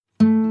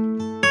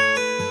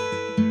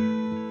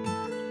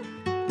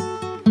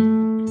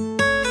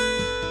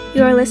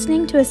You are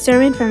listening to a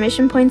sermon from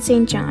Mission Point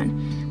St.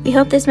 John. We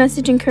hope this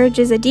message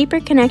encourages a deeper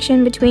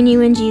connection between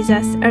you and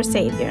Jesus, our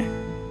Savior.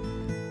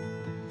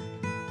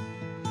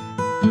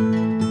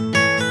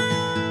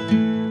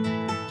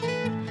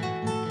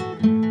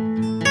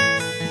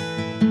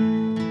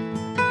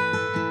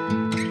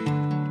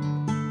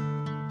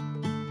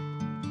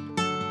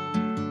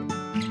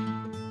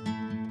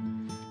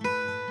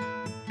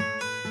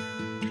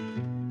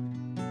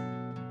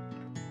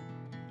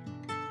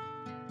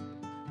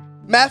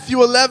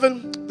 Matthew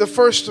 11, the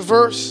first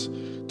verse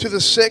to the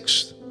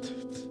 6th.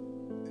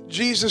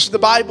 Jesus, the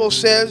Bible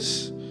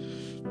says,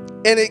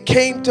 "And it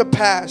came to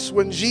pass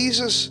when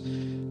Jesus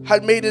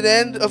had made an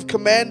end of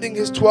commanding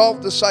his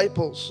 12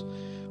 disciples."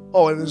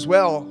 Oh, and as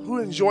well, who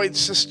enjoyed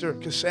Sister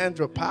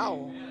Cassandra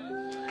Powell?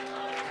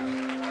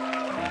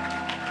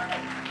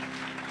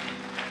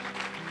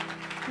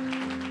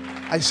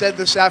 I said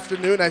this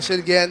afternoon, I said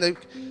again, they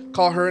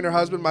call her and her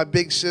husband my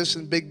big sis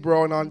and big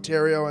bro in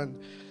Ontario, and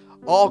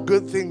all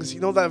good things, you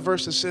know that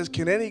verse that says,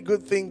 "Can any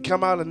good thing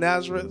come out of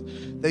Nazareth?"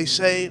 They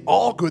say,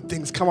 all good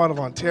things come out of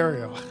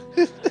Ontario.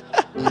 You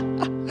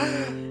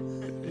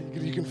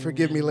can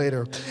forgive me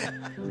later.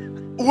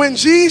 When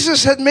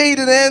Jesus had made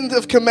an end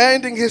of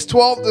commanding his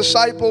 12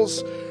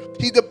 disciples,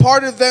 he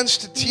departed thence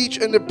to teach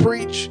and to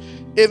preach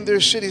in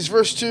their cities.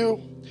 Verse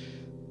 2,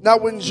 "Now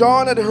when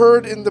John had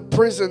heard in the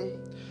prison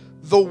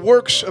the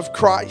works of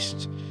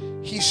Christ,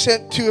 he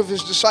sent 2 of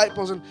his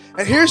disciples." And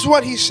here's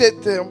what he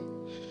said to them.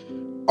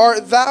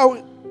 "Art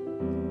thou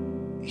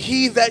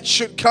he that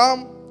should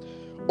come,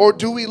 or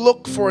do we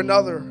look for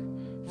another?"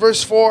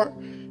 Verse 4,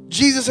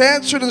 "Jesus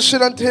answered and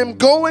said unto him,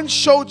 Go and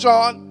show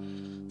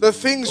John the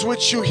things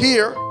which you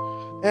hear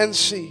and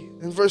see."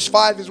 And verse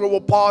 5 is where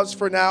we'll pause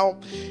for now.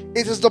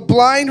 It says, "The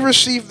blind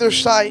receive their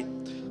sight,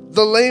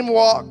 the lame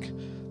walk,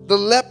 the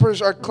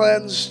lepers are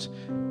cleansed,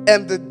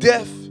 and the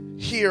deaf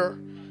hear.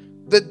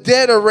 The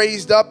dead are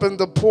raised up, and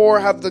the poor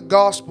have the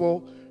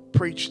gospel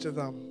preached to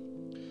them."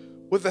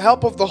 With the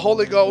help of the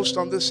Holy Ghost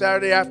on this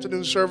Saturday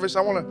afternoon service, I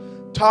want to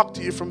talk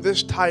to you from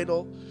this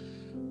title,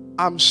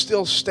 I'm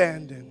Still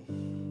Standing.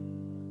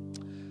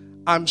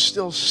 I'm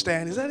still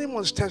standing. Is that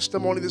anyone's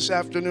testimony this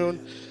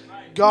afternoon?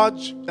 God,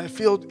 I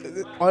feel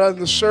in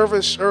the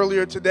service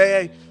earlier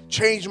today, I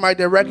changed my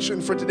direction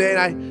for today,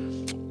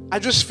 and I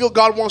just feel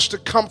God wants to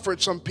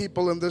comfort some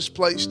people in this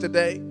place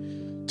today,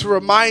 to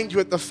remind you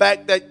of the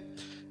fact that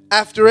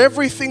after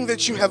everything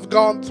that you have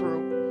gone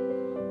through,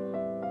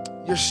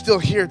 you're still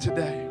here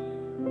today.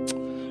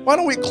 Why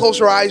don't we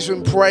close our eyes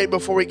and pray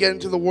before we get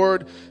into the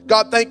Word?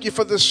 God, thank you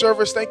for this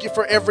service. Thank you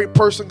for every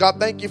person. God,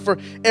 thank you for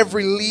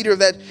every leader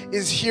that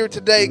is here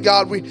today.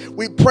 God,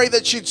 we pray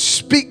that you'd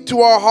speak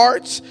to our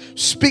hearts,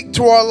 speak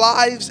to our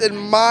lives and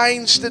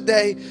minds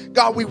today.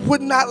 God, we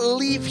would not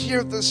leave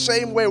here the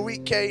same way we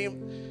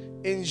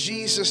came. In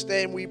Jesus'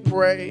 name we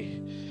pray.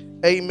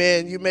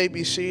 Amen. You may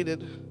be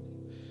seated.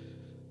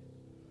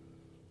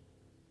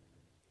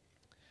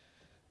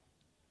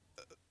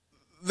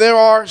 There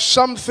are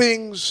some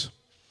things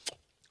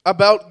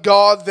about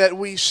God that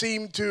we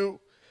seem to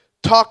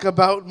talk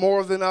about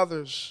more than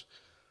others.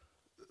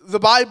 The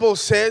Bible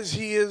says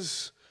he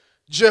is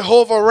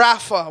Jehovah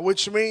Rapha,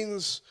 which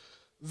means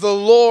the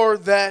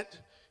Lord that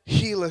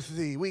healeth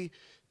thee. We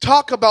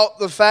talk about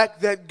the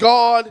fact that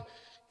God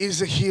is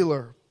a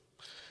healer.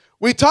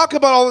 We talk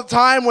about all the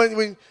time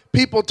when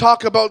people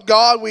talk about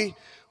God,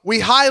 we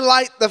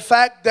highlight the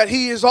fact that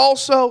he's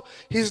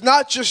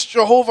not just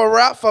Jehovah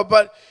Rapha,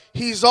 but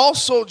he's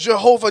also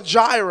Jehovah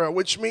Jireh,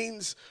 which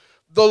means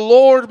the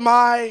Lord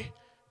my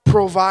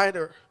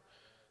provider.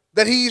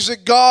 That he's a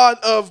God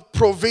of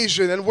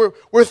provision. And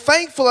we're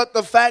thankful at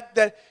the fact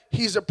that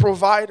he's a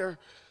provider.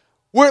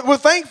 We're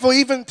thankful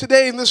even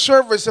today in this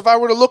service. If I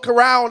were to look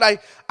around,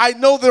 I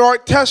know there are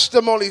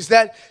testimonies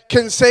that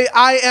can say,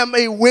 I am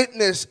a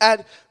witness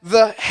at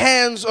the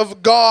hands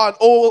of God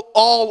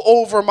all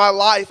over my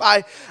life.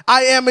 I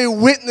am a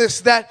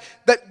witness that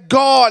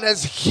God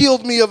has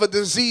healed me of a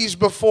disease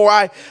before.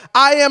 I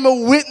am a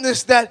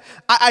witness that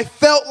I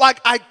felt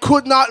like I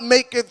could not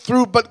make it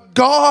through, but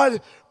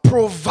God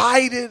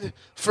provided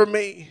for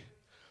me.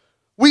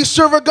 We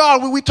serve a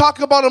God. We talk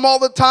about him all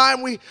the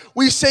time.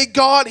 We say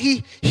God,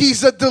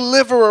 he's a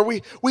deliverer.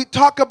 We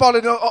talk about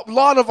it in a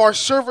lot of our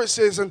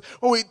services. And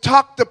when we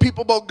talk to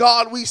people about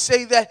God, we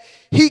say that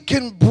he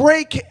can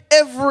break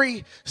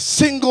every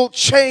single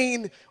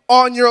chain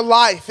on your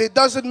life. It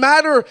doesn't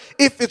matter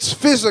if it's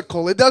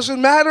physical. It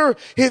doesn't matter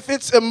if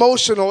it's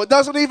emotional. It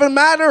doesn't even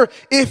matter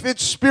if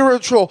it's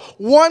spiritual.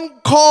 One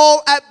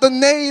call at the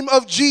name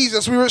of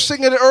Jesus, we were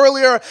singing it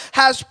earlier,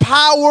 has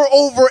power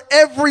over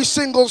every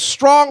single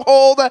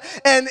stronghold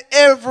and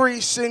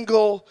every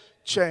single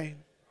chain.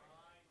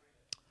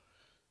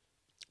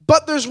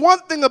 But there's one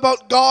thing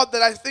about God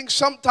that I think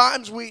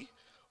sometimes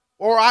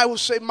I will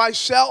say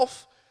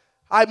myself,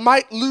 I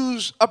might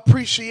lose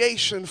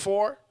appreciation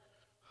for.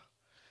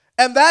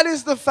 And that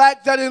is the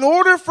fact that in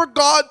order for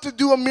God to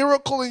do a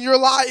miracle in your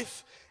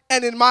life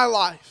and in my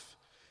life,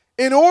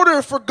 in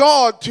order for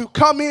God to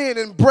come in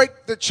and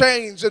break the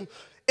chains, and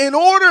in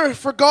order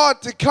for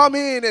God to come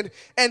in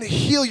and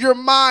heal your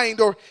mind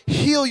or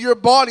heal your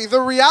body,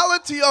 the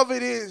reality of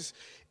it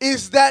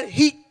is that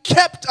He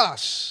kept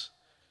us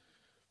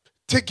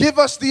to give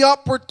us the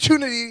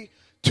opportunity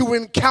to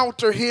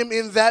encounter Him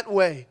in that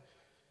way.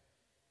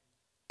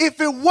 If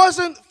it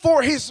wasn't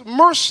for His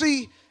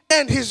mercy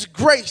and His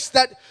grace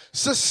that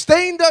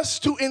sustained us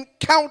to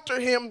encounter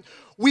Him,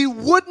 we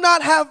would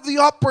not have the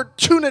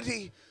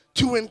opportunity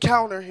to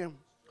encounter Him.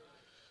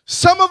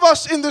 Some of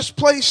us in this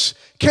place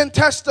can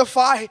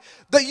testify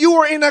that you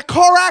were in a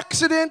car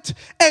accident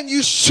and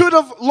you should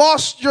have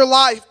lost your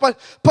life.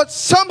 But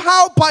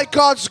somehow by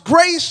God's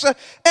grace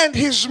and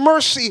His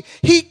mercy,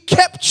 He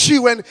kept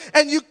you and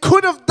you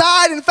could have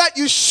died. In fact,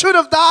 you should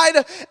have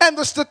died. And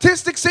the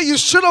statistics say you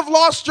should have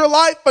lost your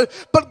life.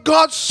 But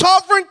God's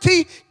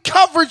sovereignty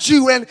covered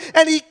you and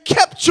He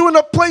kept you in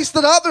a place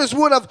that others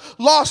would have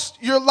lost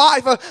your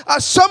life.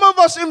 Some of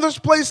us in this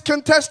place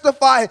can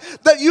testify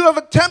that you have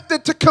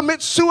attempted to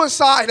commit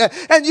suicide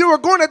and you were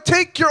going to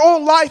take your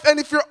own life. And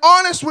if you're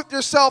honest with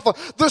yourself,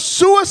 the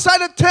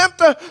suicide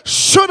attempt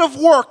should have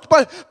worked.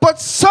 But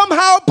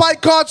somehow by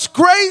God's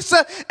grace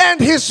and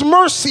His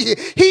mercy,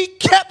 He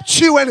kept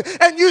you and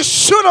you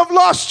should have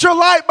lost your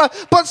life.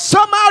 But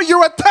somehow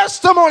you're a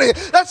testimony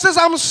that says,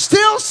 I'm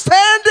still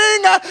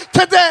standing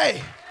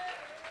today.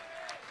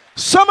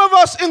 Some of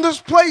us in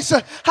this place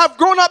have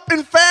grown up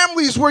in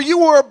families where you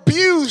were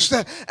abused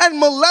and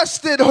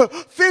molested,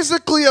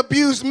 physically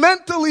abused,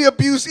 mentally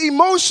abused,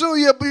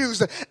 emotionally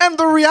abused. And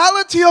the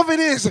reality of it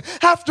is,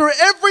 after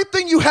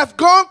everything you have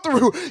gone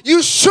through,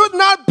 you should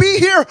not be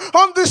here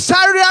on this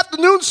Saturday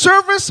afternoon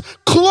service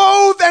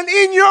clothed and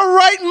in your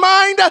right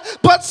mind.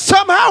 But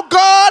somehow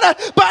God,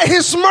 by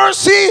His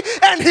mercy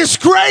and His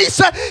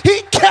grace,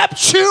 He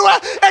kept you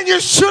and you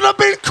should have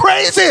been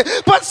crazy.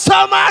 But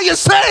somehow you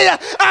say,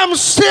 I'm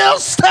still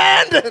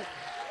standing.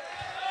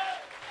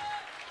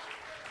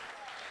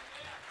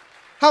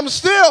 I'm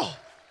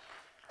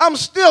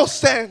still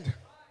standing.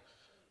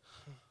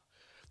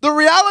 The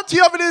reality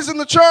of it is in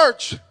the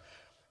church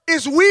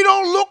is we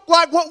don't look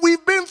like what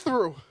we've been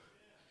through.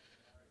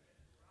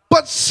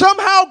 But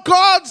somehow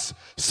God's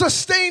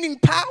sustaining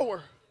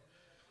power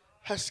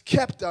has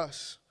kept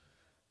us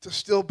to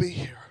still be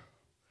here.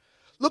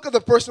 Look at the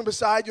person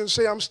beside you and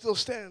say, I'm still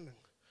standing.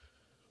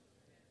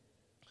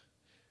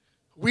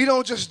 We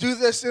don't just do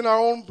this in our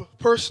own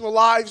personal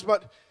lives,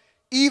 but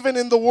even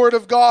in the Word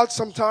of God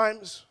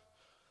sometimes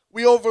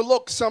we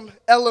overlook some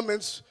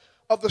elements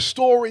of the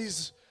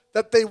stories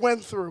that they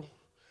went through.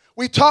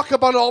 We talk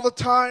about it all the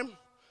time,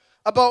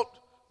 about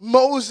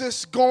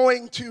Moses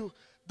going to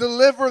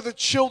deliver the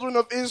children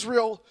of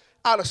Israel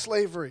out of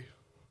slavery.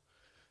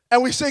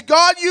 And we say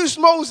God used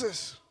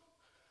Moses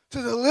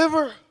to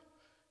deliver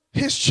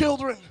His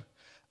children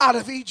out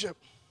of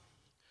Egypt.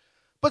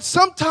 But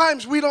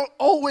sometimes we don't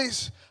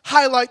always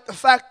highlight the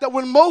fact that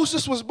when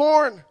Moses was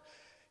born,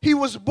 he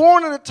was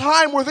born at a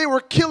time where they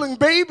were killing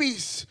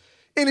babies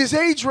in his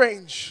age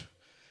range.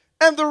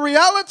 And the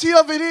reality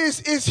of it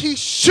is he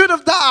should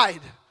have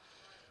died.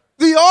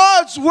 The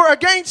odds were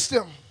against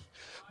him.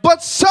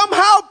 But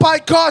somehow by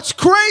God's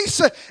grace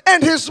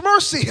and His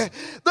mercy,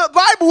 the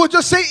Bible would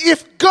just say,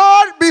 if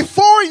God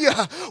before you,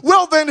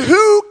 well then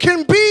who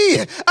can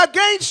be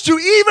against you?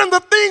 Even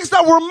the things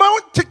that were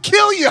meant to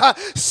kill you,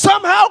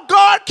 somehow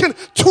God can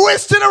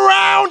twist it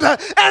around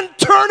and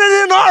turn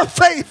it in our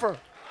favor.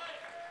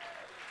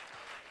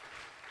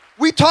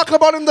 We talk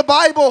about in the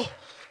Bible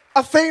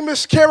a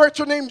famous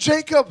character named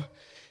Jacob,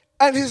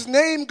 and his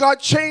name got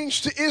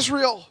changed to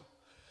Israel.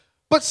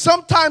 But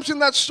sometimes in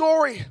that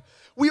story,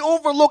 we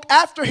overlook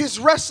after his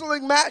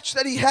wrestling match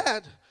that he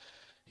had.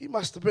 He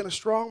must have been a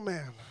strong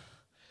man.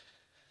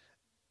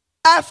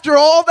 After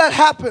all that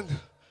happened,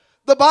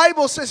 the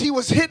Bible says he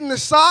was hidden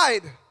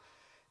aside.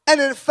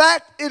 And in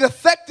fact, it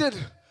affected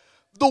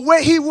the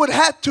way he would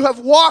have to have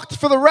walked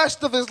for the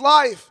rest of his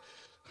life.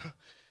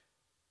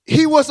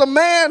 He was a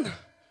man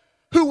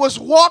who was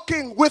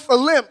walking with a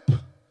limp.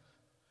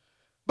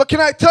 But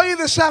can I tell you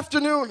this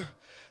afternoon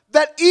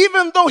that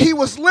even though he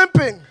was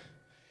limping,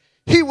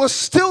 he was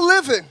still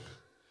living.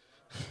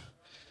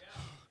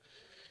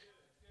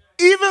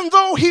 Even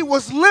though he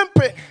was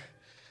limping,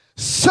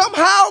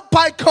 somehow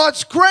by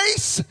God's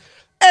grace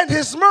and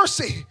His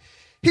mercy,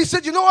 He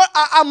said, you know what,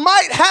 I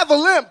might have a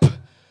limp,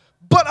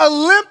 but a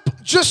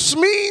limp just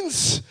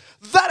means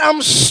that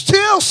I'm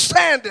still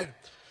standing.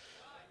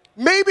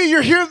 Maybe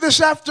you're here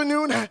this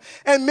afternoon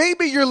and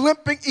maybe you're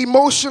limping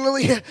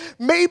emotionally.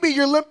 Maybe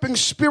you're limping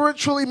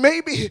spiritually.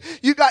 Maybe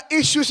you got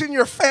issues in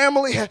your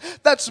family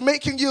that's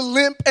making you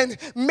limp. And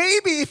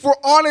maybe, if we're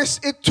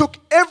honest, it took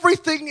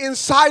everything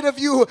inside of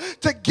you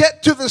to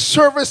get to the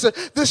service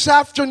this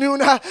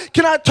afternoon.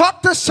 Can I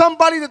talk to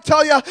somebody to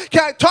tell you?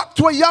 Can I talk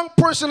to a young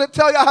person to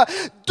tell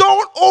you?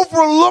 Don't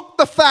overlook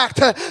the fact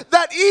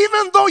that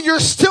even though you're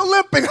still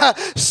limping,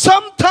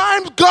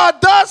 sometimes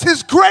God does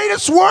His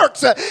greatest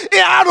works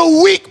out of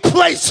weak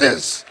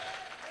places.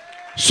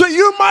 So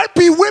you might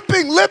be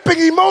limping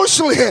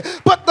emotionally,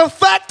 but the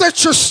fact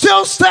that you're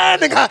still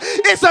standing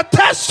is a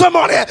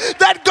testimony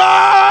that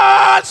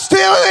God's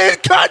still in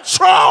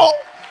control.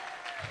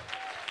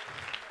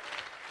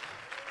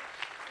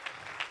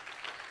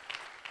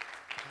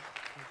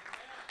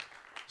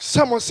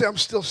 Someone say, I'm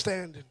still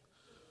standing.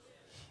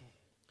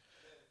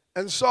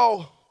 And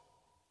so,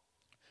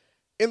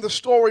 in the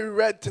story we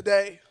read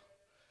today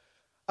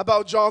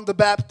about John the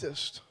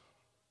Baptist,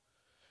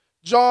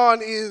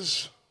 John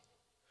is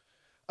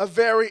a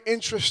very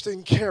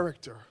interesting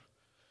character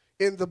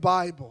in the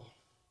Bible.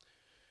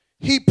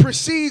 He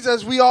precedes,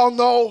 as we all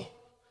know,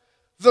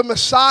 the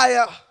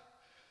Messiah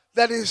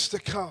that is to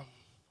come.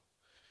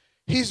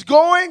 He's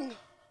going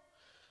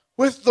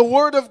with the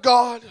Word of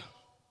God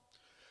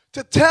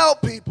to tell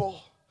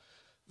people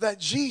that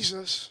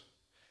Jesus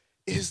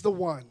is the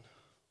one.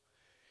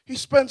 He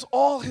spends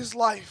all his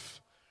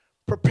life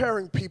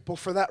preparing people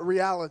for that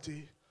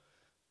reality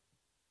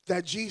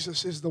that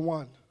Jesus is the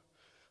one.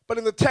 But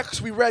in the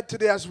text we read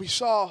today, as we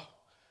saw,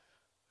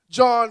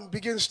 John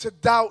begins to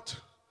doubt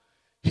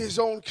his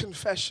own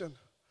confession.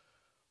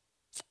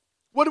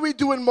 What do we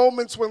do in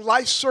moments when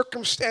life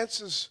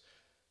circumstances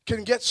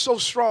can get so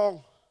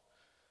strong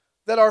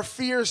that our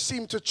fears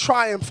seem to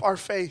triumph our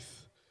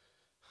faith?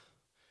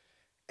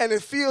 And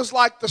it feels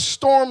like the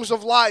storms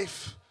of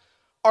life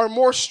are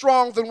more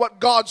strong than what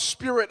God's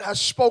Spirit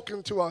has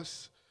spoken to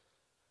us.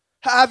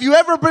 Have you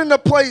ever been in a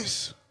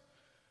place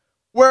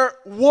where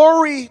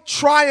worry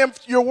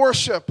triumphed your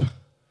worship?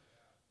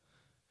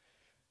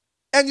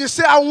 And you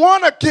say, I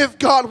want to give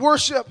God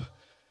worship.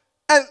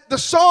 And the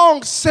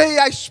songs say,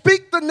 I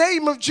speak the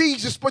name of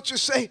Jesus. But you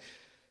say,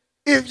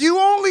 if you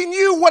only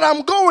knew what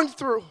I'm going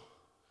through,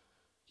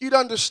 you'd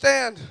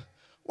understand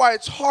why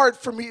it's hard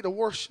for me to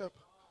worship.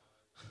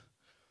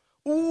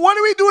 What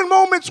do we do in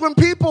moments when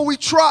people we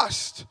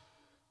trust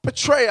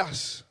betray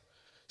us,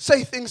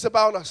 say things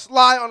about us,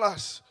 lie on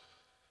us?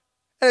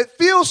 And it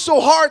feels so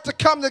hard to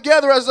come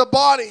together as a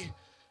body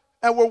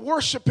and we're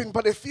worshiping,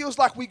 but it feels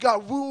like we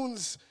got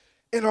wounds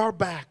in our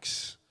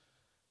backs.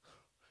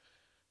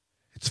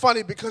 It's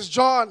funny because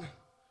John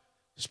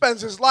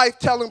spends his life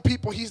telling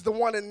people he's the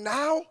one, and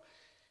now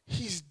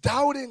he's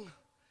doubting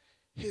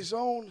his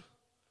own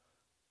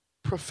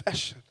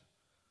profession.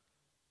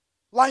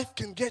 Life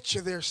can get you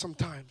there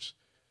sometimes,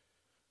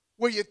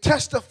 where you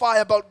testify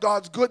about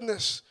God's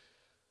goodness,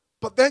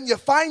 but then you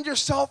find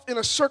yourself in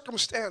a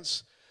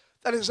circumstance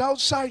that is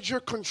outside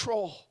your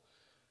control,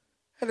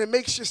 and it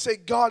makes you say,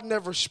 God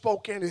never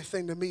spoke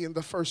anything to me in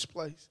the first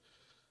place.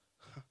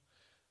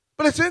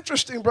 But it's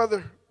interesting,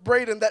 Brother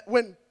Braden, that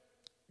when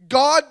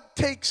God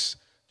takes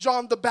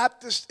John the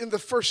Baptist in the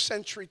first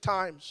century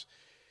times,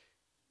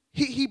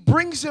 he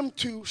brings him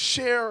to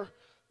share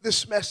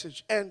this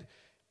message. And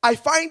I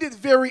find it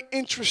very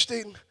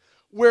interesting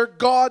where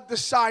God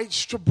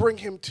decides to bring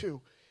him to.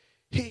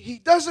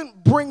 He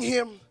doesn't bring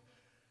him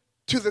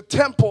to the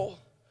temple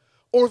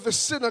or the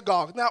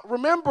synagogue. Now,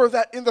 remember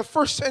that in the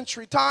first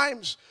century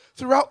times,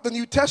 throughout the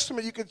New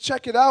Testament, you can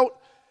check it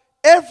out,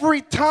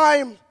 every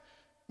time,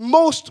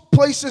 most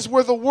places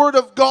where the Word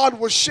of God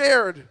was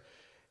shared,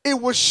 it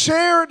was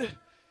shared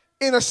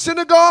in a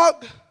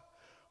synagogue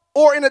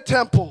or in a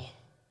temple.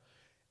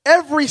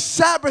 Every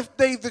Sabbath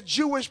day, the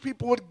Jewish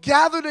people would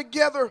gather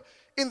together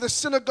in the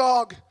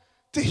synagogue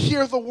to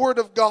hear the Word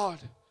of God.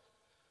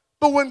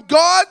 But when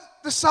God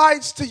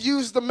decides to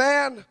use the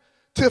man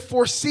to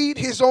foresee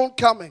his own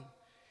coming,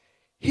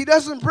 he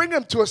doesn't bring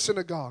him to a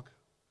synagogue.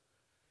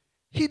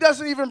 He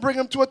doesn't even bring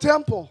him to a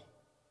temple.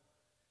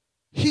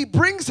 He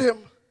brings him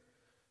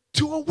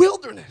to a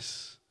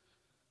wilderness.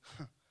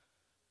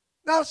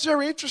 Now it's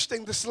very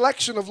interesting, the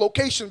selection of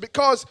location,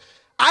 because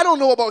I don't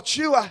know about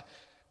you,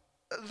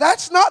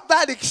 that's not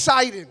that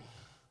exciting.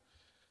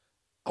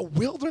 A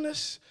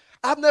wilderness?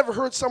 I've never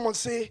heard someone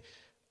say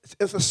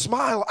with a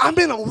smile, I'm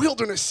in a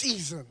wilderness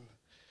season.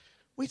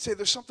 We'd say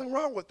there's something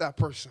wrong with that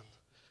person.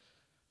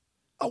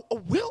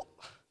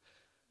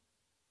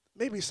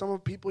 Maybe some of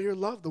the people here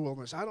love the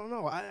wilderness. I don't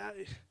know. I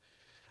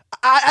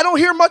don't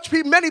hear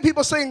many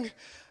people saying,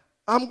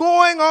 I'm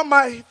going on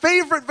my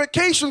favorite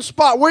vacation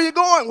spot. Where are you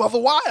going? Well, the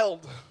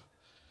wild.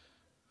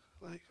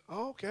 Like,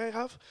 okay,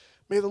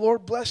 may the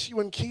Lord bless you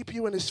and keep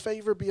you, and his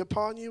favor be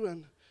upon you,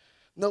 and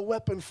no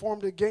weapon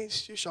formed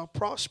against you shall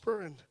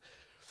prosper. And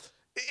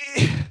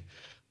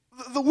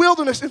the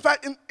wilderness, in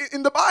fact,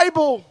 in the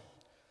Bible,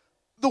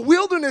 the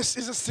wilderness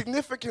is a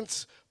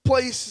significant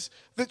place.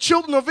 The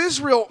children of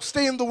Israel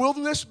stay in the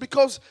wilderness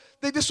because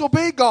they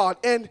disobey God,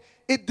 and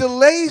it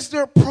delays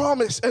their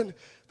promise. And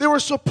they were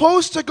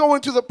supposed to go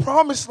into the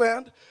promised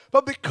land,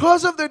 but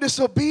because of their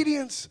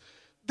disobedience,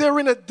 they're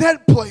in a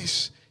dead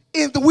place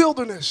in the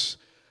wilderness.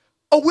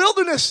 A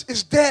wilderness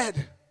is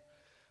dead.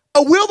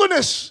 A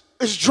wilderness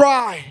is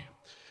dry.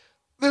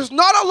 There's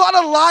not a lot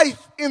of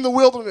life in the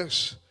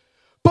wilderness.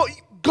 But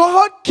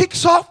God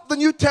kicks off the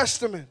New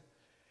Testament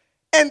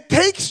and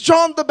takes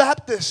John the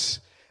Baptist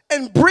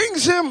and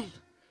brings him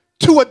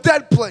to a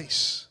dead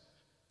place.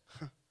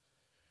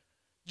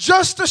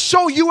 Just to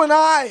show you and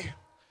I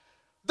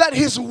that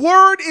his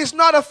word is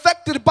not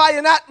affected by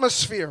an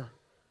atmosphere.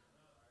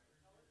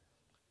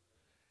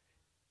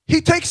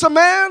 He takes a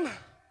man,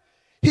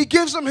 he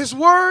gives him his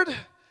word,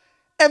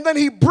 and then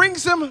he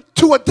brings him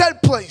to a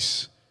dead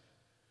place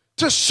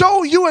to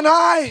show you and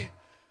I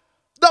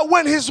that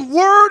when his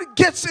word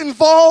gets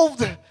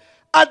involved,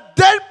 a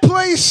dead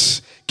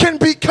place can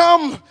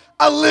become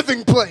a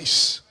living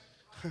place.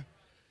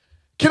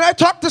 Can I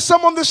talk to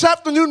someone this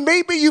afternoon?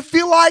 Maybe you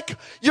feel like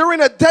you're in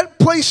a dead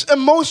place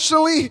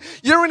emotionally.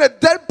 You're in a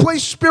dead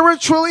place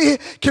spiritually.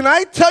 Can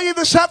I tell you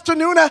this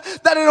afternoon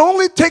that it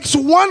only takes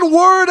one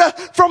word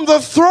from the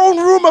throne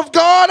room of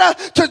God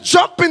to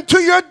jump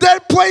into your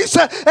dead place,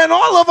 and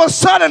all of a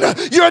sudden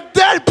your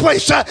dead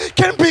place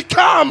can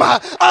become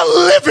a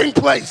living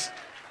place.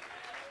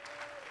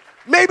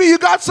 Maybe you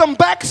got some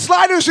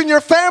backsliders in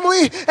your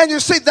family and you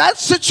say that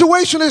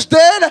situation is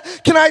dead.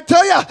 Can I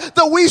tell you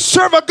that we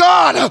serve a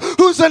God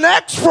who's an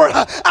expert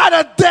at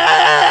a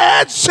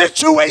dead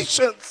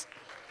situations?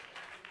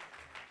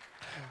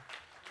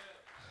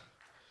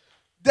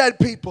 Dead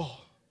people,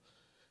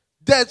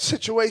 dead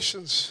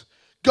situations.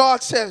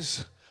 God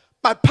says,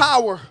 my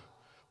power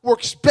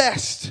works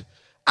best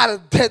out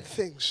of dead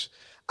things.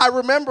 I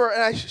remember,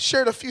 and I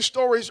shared a few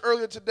stories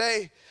earlier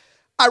today.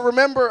 I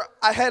remember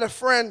I had a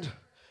friend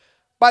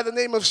by the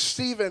name of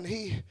Stephen.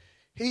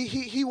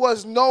 He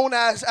was known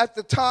as, at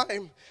the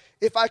time,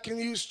 if I can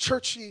use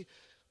churchy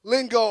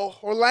lingo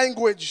or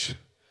language,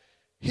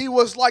 he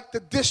was like the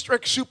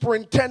district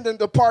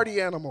superintendent of party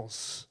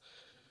animals.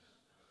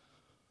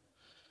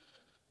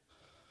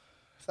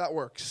 If that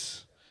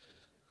works.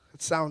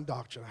 It's sound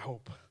doctrine, I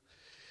hope.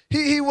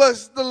 He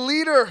was the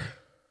leader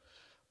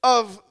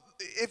of,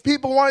 if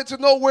people wanted to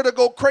know where to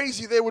go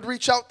crazy, they would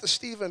reach out to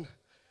Stephen.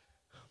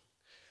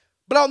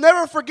 But I'll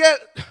never forget,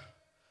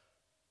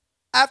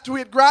 after we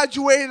had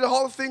graduated,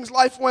 all the things,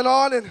 life went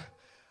on, and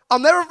I'll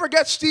never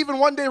forget Stephen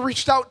one day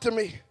reached out to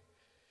me.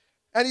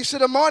 And he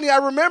said, Amani, I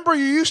remember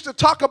you used to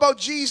talk about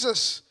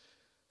Jesus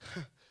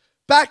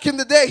back in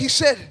the day. He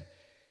said,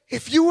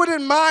 if you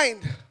wouldn't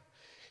mind,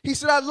 he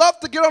said, I'd love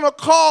to get on a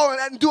call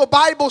and do a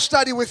Bible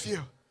study with you.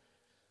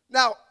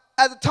 Now,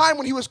 at the time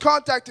when he was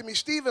contacting me,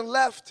 Stephen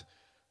left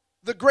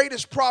the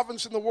greatest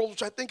province in the world,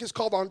 which I think is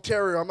called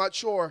Ontario. I'm not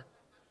sure.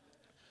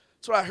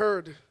 That's what I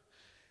heard.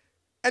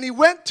 And he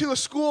went to a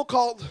school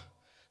called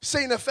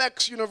St.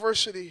 FX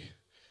University.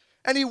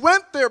 And he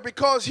went there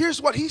because here's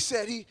what he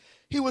said.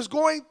 He was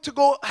going to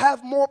go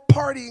have more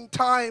partying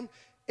time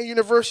in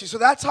university. So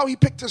that's how he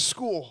picked his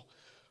school,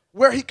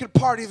 where he could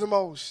party the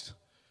most.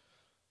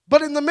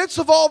 But in the midst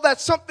of all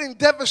that, something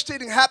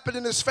devastating happened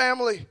in his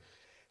family.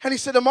 And he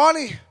said,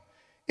 Amani,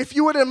 if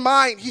you wouldn't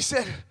mind, he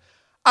said,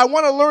 I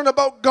want to learn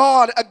about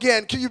God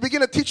again. Can you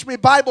begin to teach me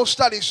Bible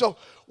study? So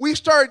we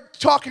started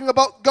talking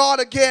about God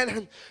again,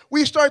 and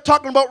we started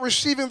talking about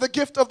receiving the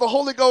gift of the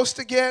Holy Ghost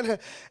again.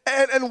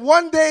 And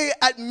one day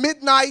at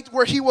midnight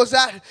where he was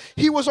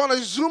on a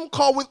Zoom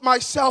call with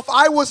myself.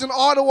 I was in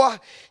Ottawa.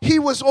 He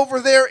was over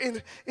there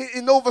in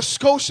Nova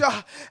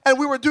Scotia. And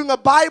we were doing a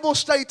Bible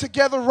study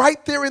together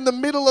right there in the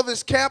middle of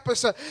his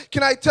campus.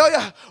 Can I tell you,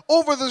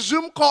 over the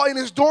Zoom call in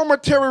his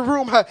dormitory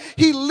room,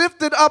 he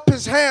lifted up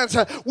his hands.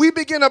 We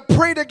began to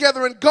pray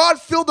together, and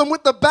God filled him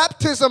with the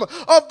baptism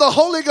of the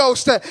Holy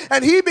Ghost.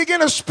 And he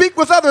began to speak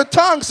with other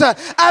tongues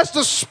as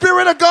the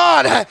Spirit of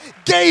God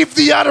gave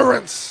the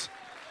utterance.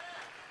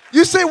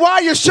 You say, why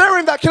are you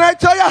sharing that? Can I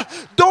tell you,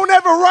 don't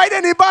ever write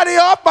anybody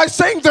off by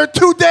saying they're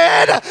too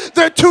dead,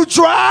 they're too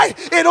dry.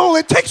 It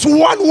only takes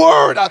one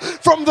word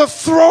from the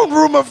throne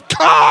room of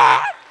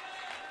God.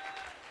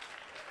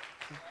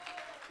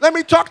 Let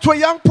me talk to a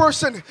young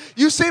person.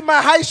 You say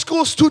my high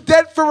school's too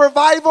dead for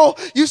revival.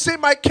 You say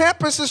my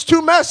campus is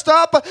too messed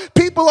up.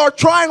 People are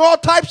trying all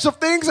types of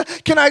things.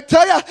 Can I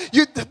tell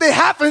you, they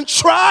haven't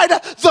tried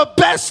the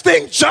best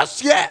thing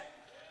just yet.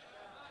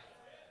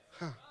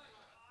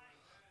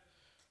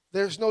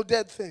 There's no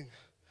dead thing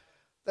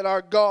that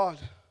our God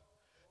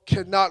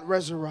cannot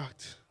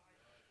resurrect.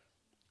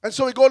 And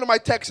so we go to my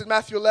text in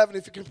Matthew 11,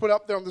 if you can put it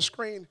up there on the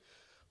screen,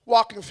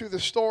 walking through the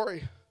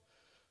story.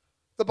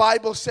 The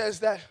Bible says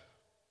that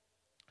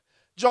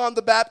John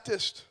the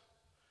Baptist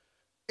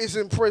is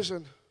in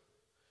prison.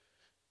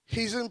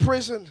 He's in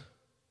prison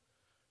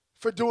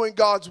for doing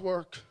God's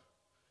work.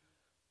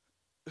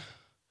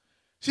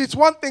 See, it's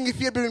one thing if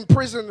he had been in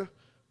prison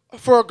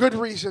for a good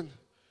reason.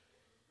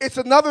 It's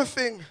another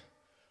thing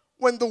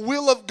when the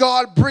will of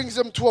God brings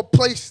him to a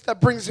place that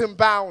brings him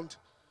bound.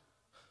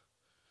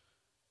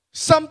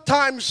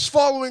 Sometimes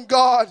following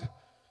God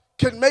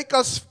can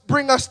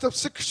bring us to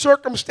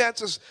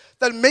circumstances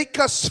that make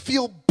us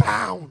feel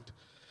bound.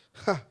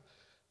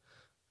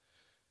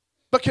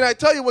 But can I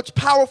tell you what's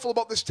powerful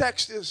about this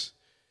text is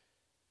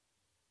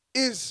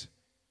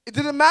it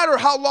didn't matter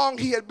how long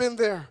he had been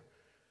there.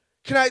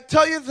 Can I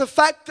tell you the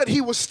fact that he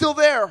was still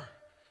there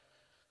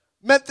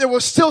meant there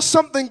was still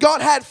something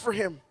God had for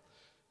him.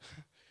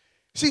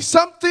 See,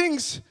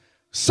 sometimes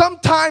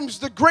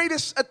the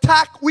greatest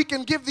attack we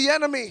can give the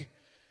enemy,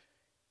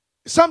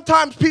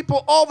 sometimes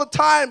people all the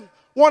time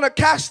want to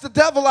cast the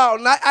devil out.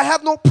 And I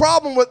have no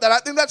problem with that. I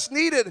think that's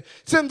needed.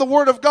 It's in the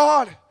Word of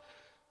God.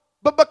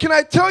 But can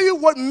I tell you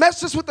what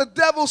messes with the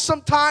devil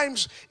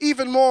sometimes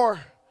even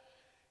more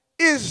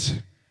is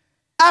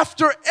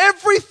after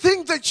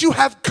everything that you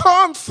have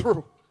gone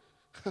through,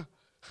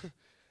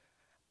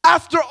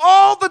 after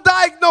all the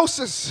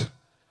diagnosis,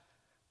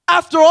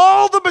 after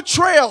all the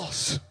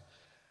betrayals,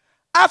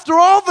 after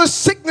all the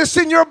sickness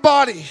in your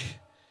body,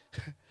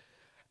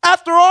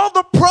 after all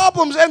the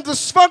problems and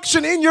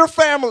dysfunction in your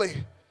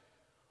family,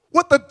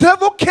 what the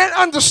devil can't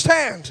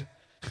understand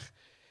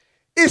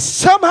is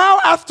somehow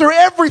after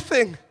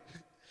everything,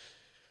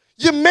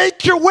 you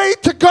make your way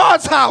to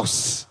God's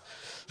house.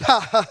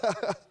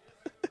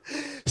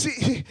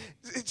 See,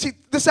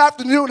 this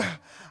afternoon,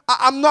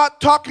 I'm not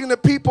talking to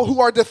people who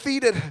are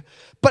defeated,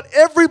 but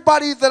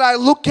everybody that I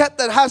look at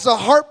that has a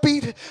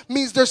heartbeat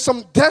means there's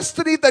some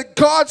destiny that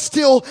God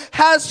still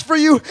has for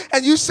you.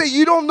 And you say,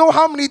 you don't know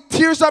how many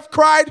tears I've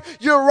cried.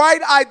 You're right,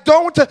 I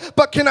don't.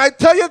 But can I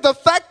tell you, the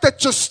fact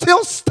that you're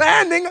still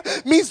standing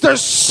means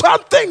there's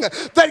something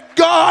that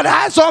God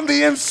has on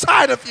the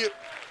inside of you.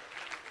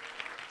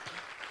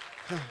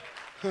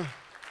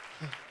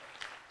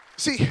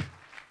 See,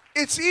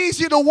 it's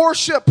easy to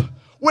worship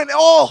when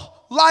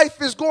all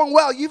life is going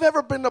well. You've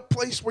ever been in a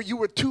place where you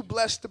were too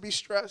blessed to be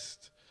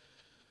stressed?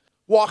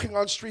 Walking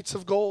on streets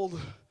of gold.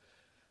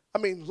 I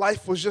mean,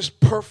 life was just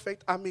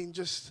perfect. I mean,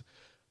 just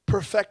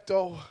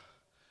perfecto.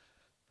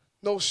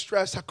 No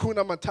stress.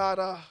 Hakuna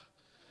Matata.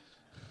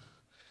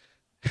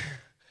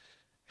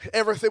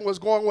 Everything was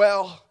going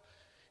well.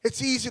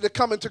 It's easy to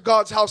come into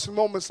God's house in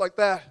moments like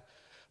that.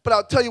 But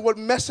I'll tell you what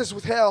messes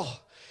with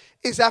hell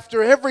is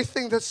after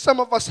everything that some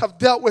of us have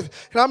dealt with,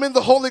 and I'm in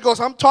the Holy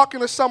Ghost, I'm talking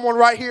to someone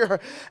right here.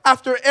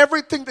 After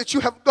everything that you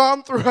have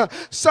gone through,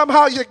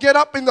 somehow you get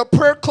up in the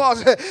prayer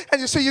closet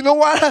and you say, you know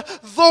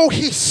what? Though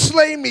he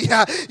slay me,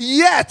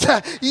 yet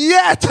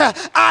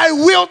I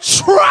will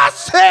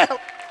trust him.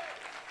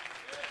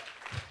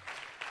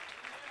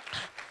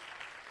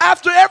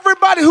 After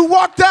everybody who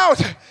walked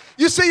out,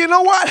 you say, you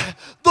know what?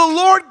 The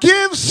Lord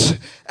gives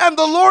and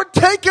the Lord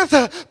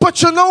taketh,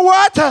 but you know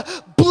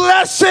what?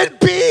 Blessed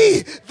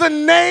be the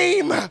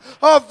name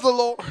of the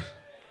Lord.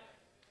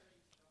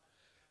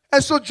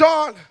 And so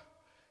John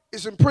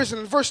is in prison.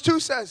 And verse 2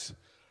 says,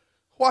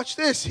 watch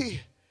this.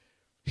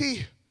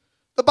 The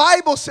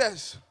Bible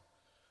says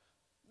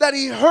that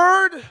he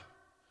heard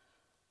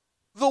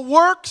the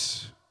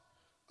works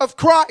of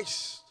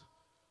Christ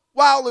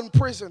while in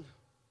prison.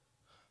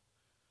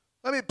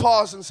 Let me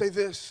pause and say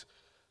this.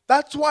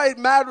 That's why it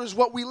matters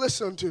what we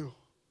listen to.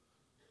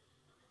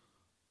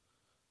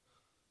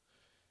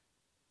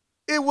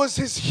 It was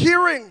his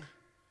hearing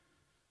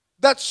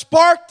that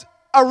sparked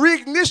a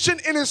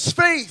reignition in his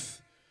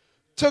faith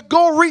to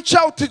go reach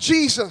out to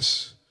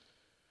Jesus.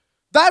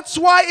 That's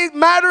why it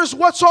matters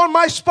what's on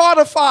my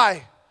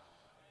Spotify.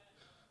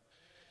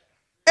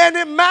 And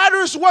it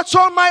matters what's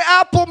on my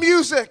Apple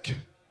Music.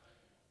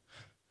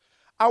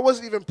 I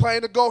wasn't even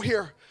planning to go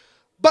here.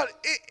 But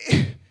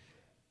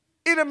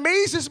it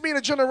amazes me in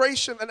a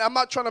generation, and I'm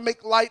not trying to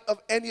make light of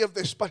any of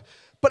this, but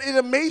it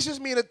amazes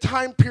me in a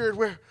time period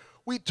where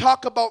we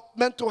talk about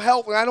mental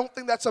health, and I don't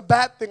think that's a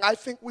bad thing. I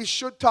think we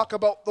should talk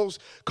about those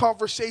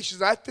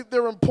conversations. I think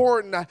they're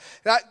important, and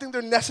I think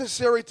they're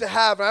necessary to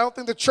have. And I don't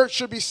think the church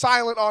should be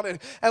silent on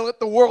it and let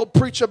the world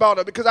preach about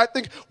it, because I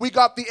think we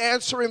got the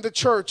answer in the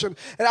church. And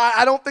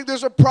I don't think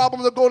there's a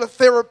problem to go to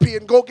therapy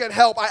and go get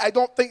help. I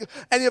don't think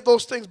any of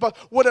those things. But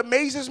what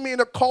amazes me in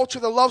a culture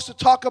that loves to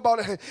talk about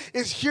it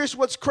is here's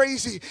what's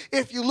crazy.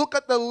 If you look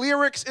at the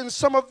lyrics in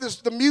some of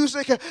the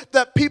music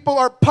that people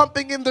are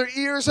pumping in their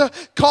ears,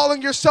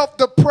 calling yourself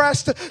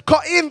depressed,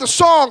 in the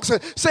songs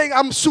saying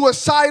I'm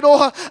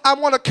suicidal, I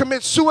want to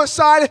commit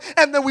suicide,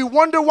 and then we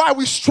wonder why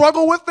we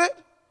struggle with it.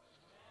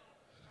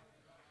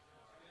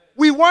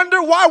 We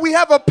wonder why we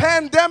have a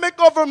pandemic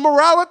of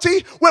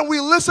immorality when we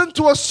listen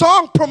to a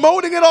song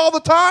promoting it all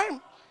the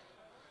time.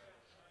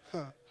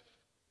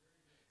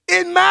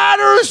 It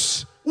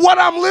matters what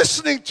I'm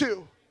listening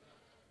to.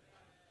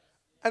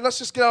 And let's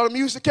just get out of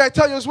music. Can I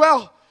tell you as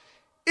well?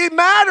 It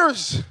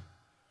matters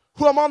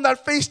who I'm on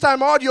that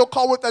FaceTime audio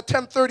call with at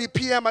 10:30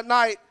 p.m. at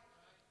night.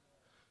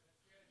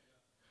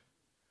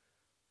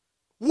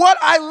 What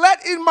I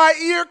let in my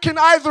ear can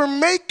either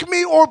make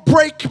me or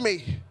break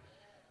me.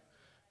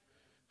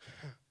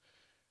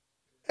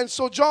 And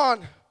so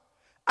John,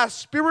 as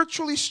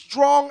spiritually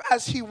strong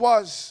as he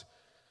was,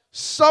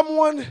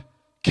 someone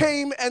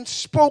came and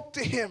spoke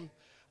to him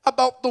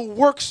about the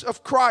works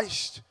of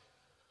Christ.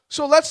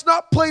 So let's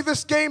not play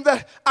this game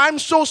that I'm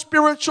so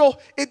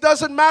spiritual, it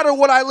doesn't matter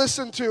what I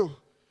listen to.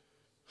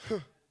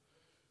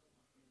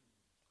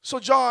 So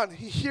John,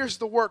 he hears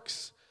the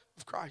works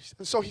of Christ.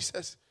 And so he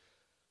says,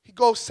 he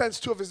goes, sends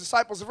two of his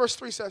disciples. And verse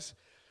 3 says,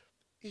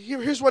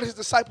 here's what his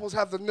disciples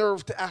have the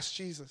nerve to ask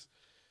Jesus.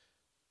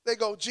 They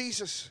go,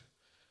 Jesus,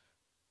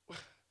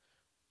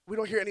 we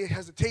don't hear any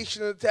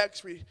hesitation in the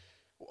text.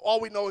 All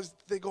we know is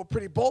they go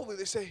pretty boldly.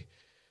 They say,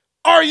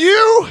 are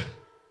you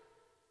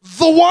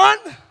the one?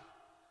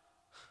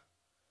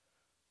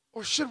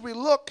 Or should we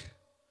look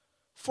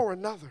for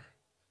another.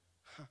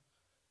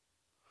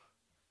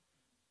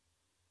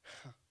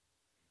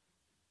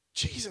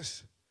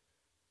 Jesus,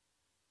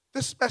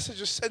 this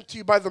message is sent to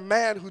you by the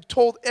man who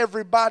told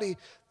everybody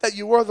that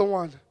you were the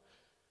one.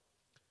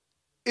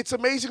 It's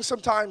amazing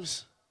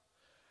sometimes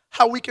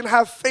how we can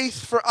have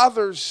faith for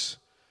others,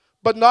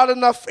 but not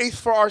enough faith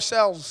for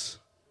ourselves.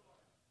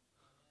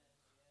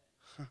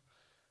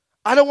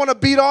 I don't want to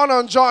beat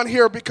on John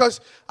here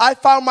because I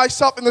found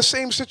myself in the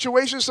same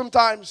situation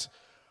sometimes.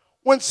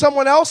 When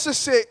someone else is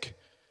sick,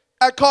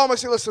 I call him and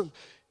say, listen,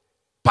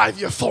 by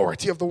the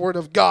authority of the word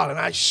of God, and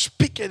I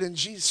speak it in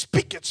Jesus,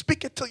 speak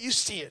it till you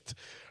see it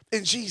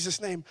in Jesus'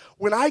 name.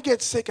 When I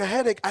get sick, a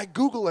headache, I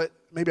Google it.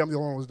 Maybe I'm the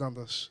only one who's done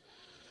this.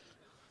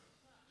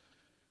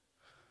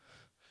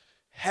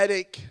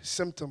 Headache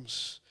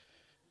symptoms,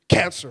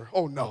 cancer,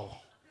 oh no.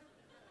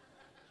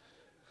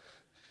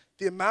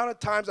 The amount of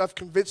times I've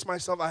convinced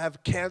myself I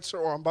have cancer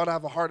or I'm about to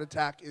have a heart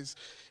attack is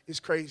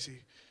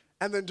crazy.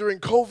 And then during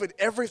COVID,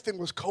 everything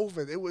was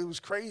COVID. It was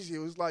crazy. It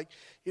was like,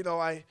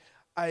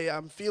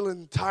 I'm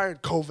feeling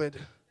tired, COVID.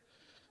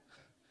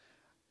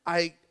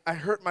 I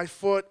hurt my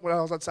foot when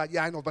I was outside.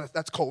 Yeah, I know, but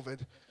that's COVID.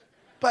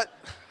 But,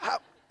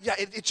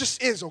 it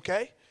just is,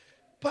 okay?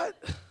 But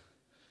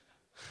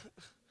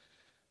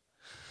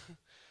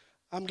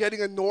I'm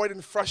getting annoyed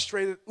and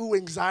frustrated. Ooh,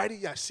 anxiety.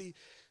 Yeah, see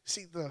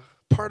the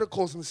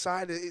particles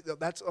inside it.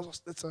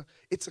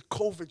 It's a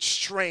COVID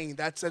strain.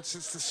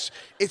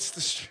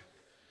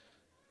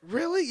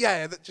 Really?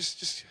 Yeah.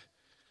 Just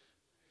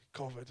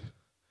COVID.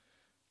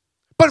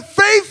 But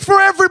faith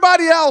for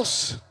everybody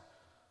else,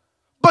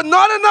 but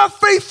not enough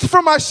faith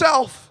for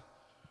myself.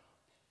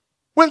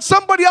 When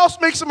somebody else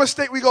makes a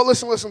mistake, we go,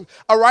 listen,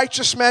 a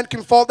righteous man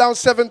can fall down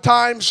 7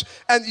 times,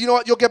 and you know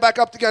what, you'll get back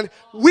up again.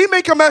 We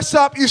make a mess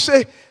up, you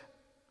say,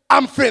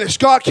 I'm finished.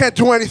 God can't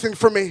do anything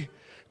for me.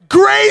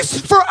 Grace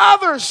for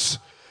others,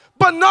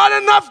 but not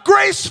enough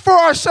grace for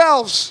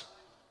ourselves.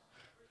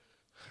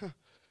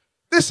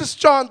 This is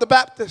John the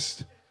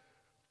Baptist.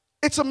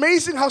 It's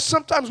amazing how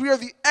sometimes we are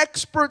the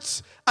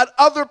experts at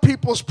other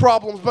people's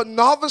problems, but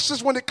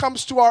novices when it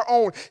comes to our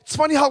own. It's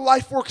funny how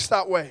life works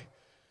that way.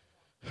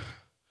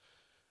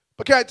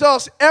 But can I tell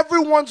us,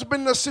 everyone's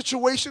been in a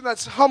situation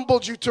that's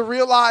humbled you to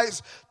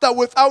realize that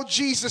without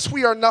Jesus,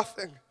 we are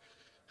nothing.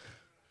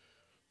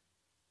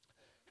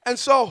 And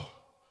so,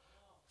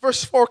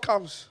 verse 4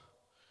 comes,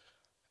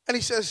 and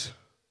he says,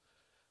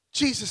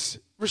 Jesus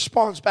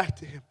responds back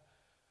to him.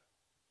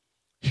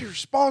 He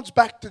responds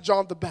back to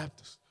John the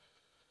Baptist.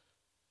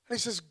 And he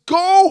says,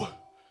 go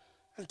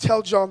and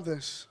tell John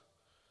this.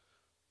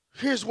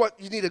 Here's what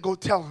you need to go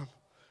tell him.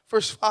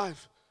 Verse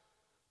 5.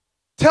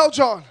 Tell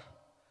John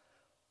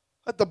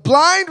that the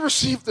blind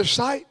receive their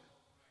sight,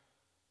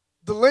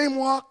 the lame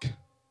walk,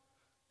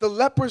 the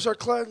lepers are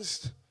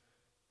cleansed,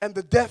 and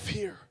the deaf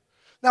hear.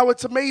 Now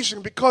it's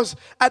amazing because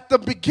at the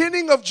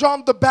beginning of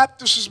John the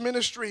Baptist's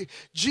ministry,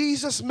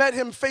 Jesus met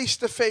him face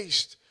to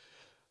face.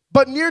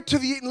 But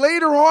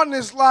later on in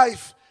his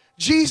life,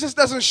 Jesus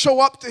doesn't show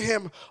up to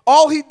him.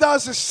 All he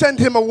does is send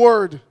him a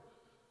word.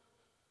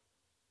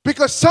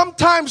 Because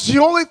sometimes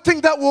the only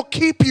thing that will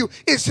keep you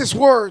is his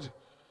word.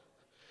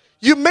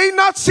 You may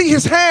not see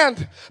his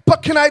hand,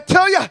 but can I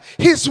tell you,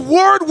 his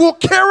word will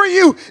carry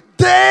you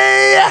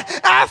day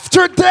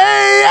after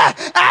day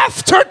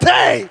after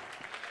day.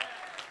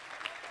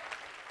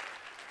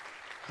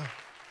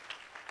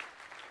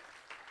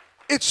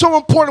 It's so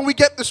important we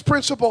get this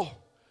principle.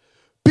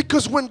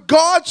 Because when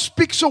God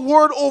speaks a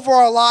word over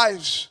our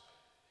lives,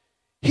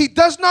 he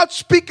does not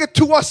speak it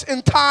to us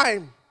in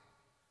time.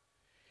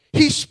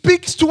 He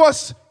speaks to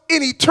us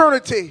in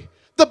eternity.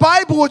 The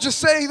Bible will just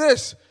say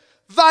this,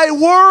 thy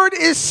word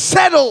is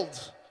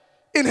settled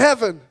in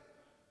heaven.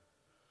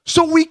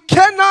 So we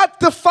cannot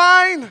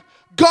define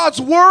God's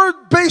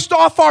word based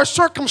off our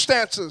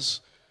circumstances.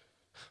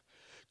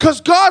 Because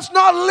God's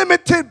not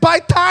limited by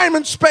time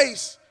and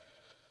space.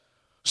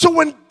 So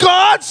when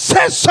God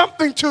says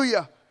something to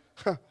you,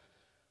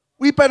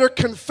 we better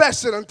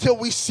confess it until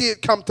we see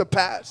it come to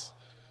pass.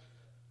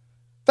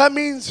 That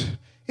means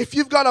if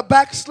you've got a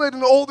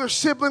backslidden older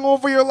sibling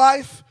over your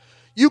life,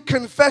 you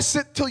confess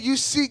it till you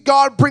see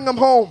God bring them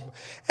home.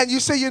 And you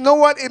say, you know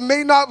what, it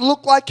may not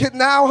look like it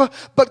now,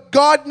 but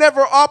God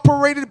never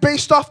operated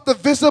based off the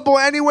visible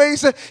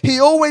anyways. He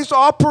always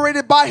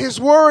operated by his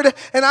word,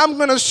 and I'm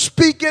going to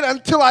speak it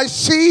until I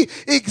see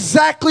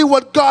exactly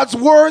what God's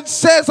word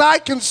says I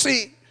can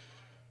see.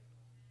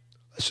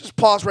 Let's just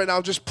pause right now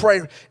and just pray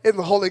in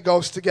the Holy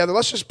Ghost together.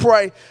 Let's just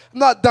pray. I'm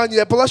not done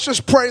yet, but let's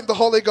just pray in the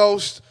Holy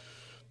Ghost.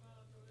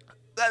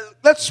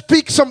 Let's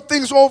speak some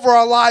things over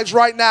our lives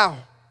right now.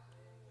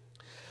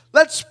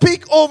 Let's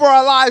speak over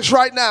our lives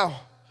right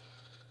now.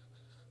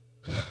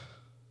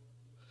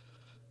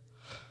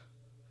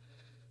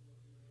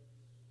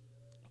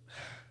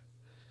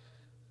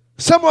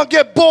 Someone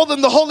get bold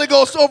in the Holy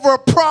Ghost over a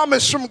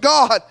promise from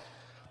God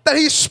that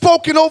he's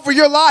spoken over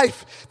your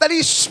life, that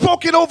he's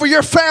spoken over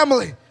your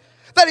family,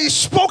 that he's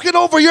spoken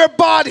over your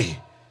body,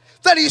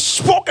 that he's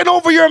spoken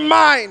over your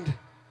mind.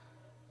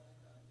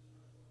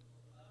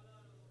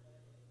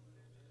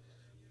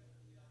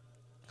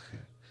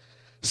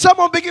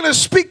 Someone begin to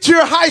speak to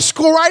your high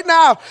school right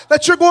now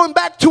that you're going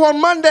back to on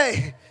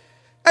Monday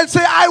and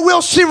say, I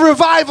will see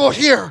revival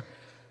here.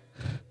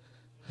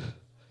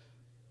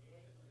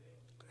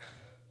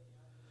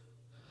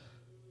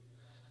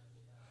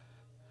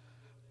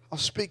 I'll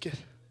speak it.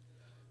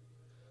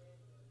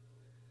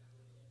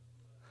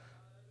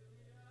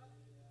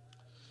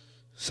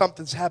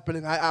 Something's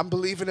happening. I'm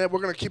believing it. We're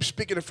going to keep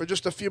speaking it for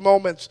just a few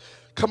moments.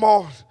 Come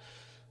on.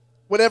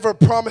 Whatever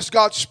promise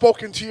God's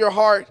spoken to your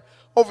heart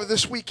over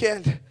this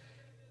weekend.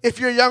 If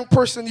you're a young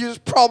person, you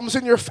have problems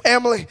in your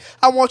family,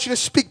 I want you to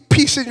speak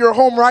peace in your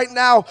home right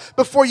now.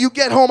 Before you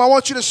get home, I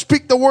want you to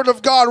speak the word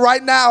of God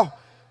right now.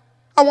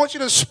 I want you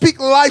to speak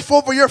life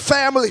over your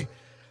family.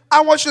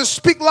 I want you to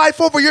speak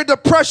life over your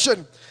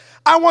depression.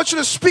 I want you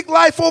to speak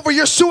life over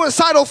your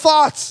suicidal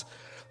thoughts.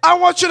 I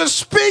want you to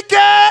speak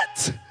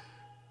it.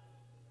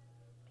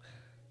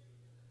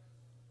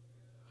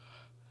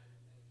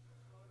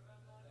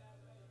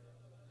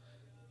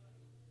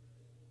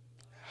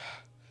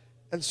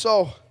 And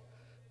so,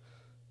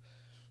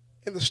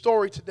 in the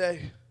story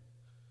today,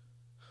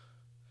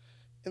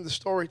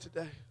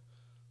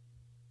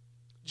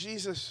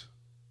 Jesus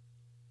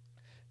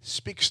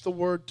speaks the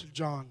word to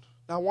John.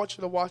 Now I want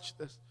you to watch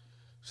this.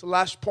 It's the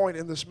last point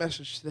in this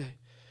message today.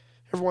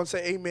 Everyone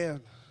say amen.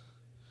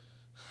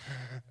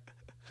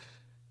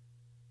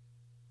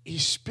 He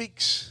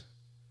speaks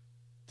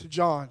to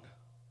John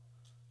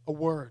a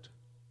word.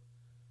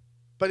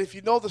 But if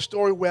you know the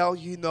story well,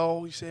 you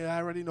say,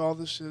 I already know all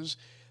this is.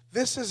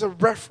 This is a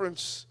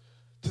reference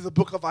to the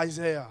book of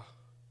Isaiah.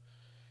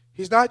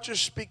 He's not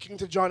just speaking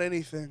to John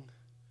anything.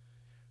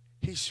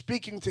 He's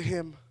speaking to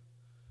him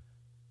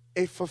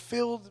a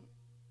fulfilled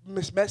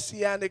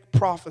messianic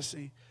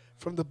prophecy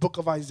from the book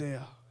of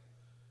Isaiah.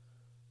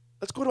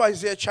 Let's go to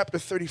Isaiah chapter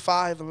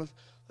 35 and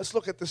let's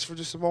look at this for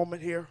just a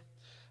moment here.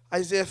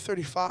 Isaiah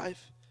 35,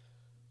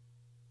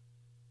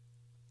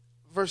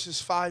 verses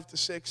 5 to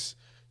 6.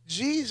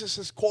 Jesus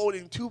is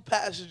quoting two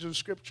passages of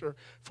scripture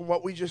from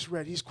what we just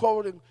read. He's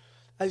quoting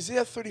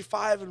Isaiah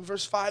 35 and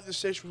verse 5 to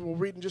 6, which we'll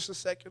read in just a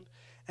second.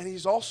 And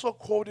he's also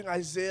quoting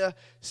Isaiah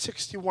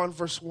 61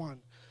 verse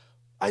 1.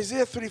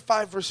 Isaiah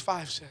 35 verse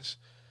 5 says,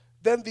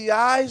 Then the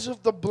eyes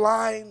of the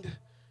blind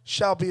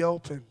shall be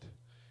opened,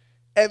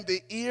 and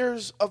the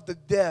ears of the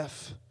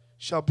deaf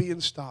shall be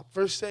unstopped.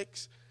 Verse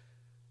 6,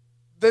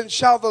 Then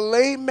shall the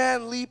lame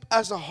man leap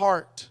as a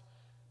hart,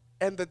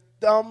 and the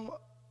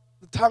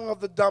tongue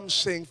of the dumb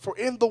sing. For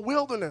in the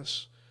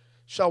wilderness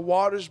shall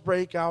waters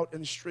break out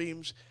and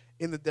streams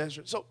in the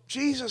desert. So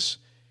Jesus,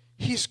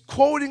 he's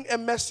quoting a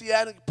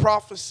messianic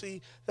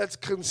prophecy that's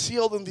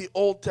concealed in the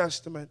Old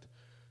Testament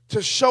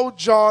to show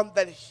John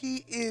that he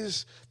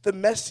is the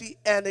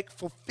messianic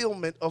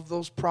fulfillment of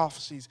those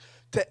prophecies,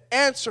 to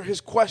answer his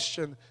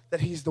question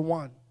that he's the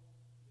one.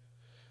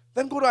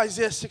 Then go to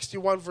Isaiah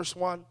 61 verse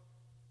 1.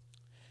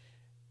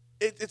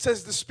 It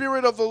says, The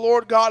Spirit of the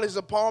Lord God is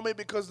upon me,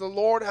 because the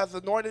Lord hath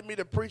anointed me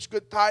to preach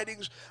good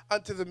tidings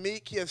unto the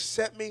meek. He hath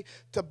sent me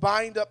to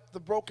bind up the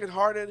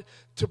brokenhearted,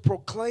 to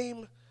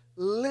proclaim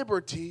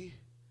liberty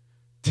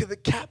to the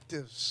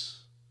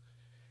captives,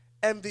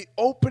 and the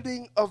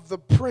opening of the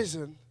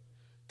prison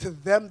to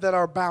them that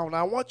are bound.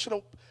 I want you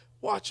to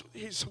watch.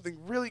 Here's something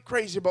really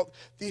crazy about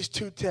these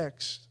two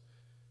texts.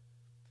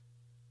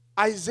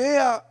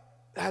 Isaiah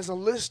has a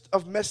list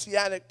of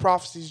messianic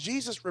prophecies.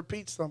 Jesus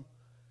repeats them.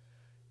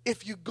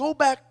 If you go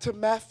back to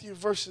Matthew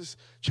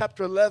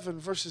chapter 11,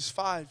 verses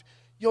 5,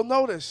 you'll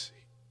notice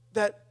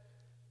that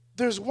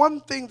there's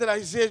one thing that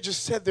Isaiah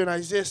just said there in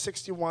Isaiah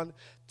 61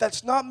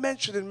 that's not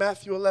mentioned in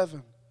Matthew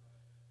 11.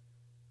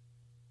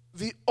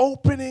 The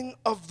opening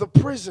of the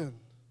prison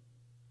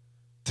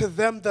to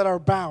them that are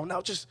bound.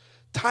 Now just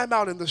time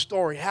out in the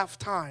story, half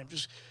time.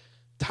 Just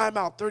time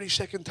out,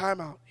 30-second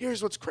time out.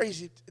 Here's what's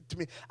crazy to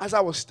me as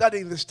I was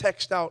studying this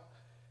text out.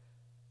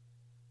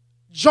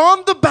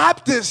 John the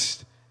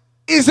Baptist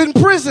is in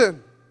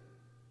prison.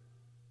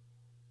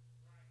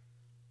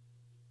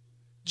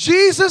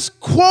 Jesus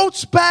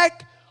quotes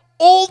back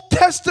Old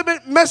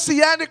Testament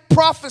messianic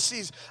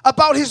prophecies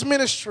about his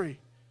ministry,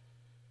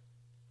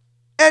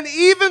 and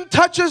even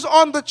touches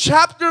on the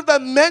chapter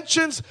that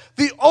mentions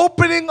the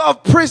opening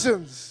of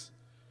prisons.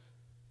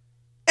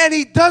 And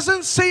he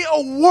doesn't say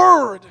a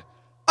word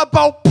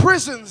about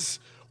prisons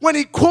when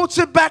he quotes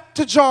it back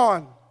to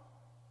John.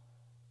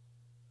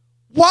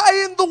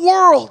 Why in the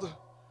world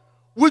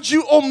would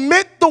you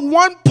omit the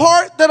one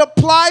part that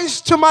applies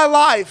to my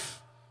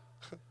life?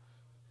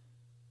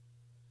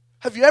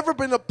 Have you ever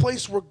been in a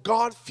place where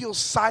God feels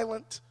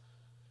silent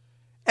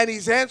and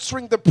he's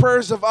answering the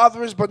prayers of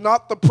others but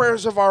not the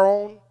prayers of our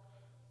own?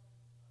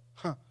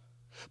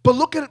 But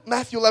look at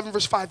Matthew 11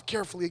 verse 5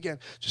 carefully again,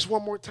 just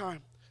one more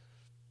time.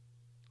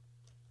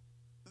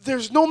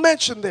 There's no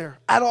mention there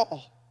at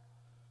all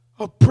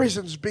of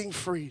prisons being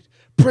freed,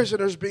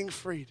 prisoners being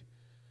freed.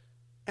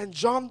 And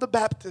John the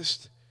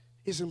Baptist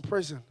is in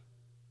prison.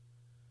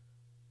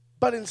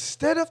 But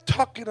instead of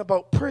talking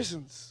about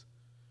prisons,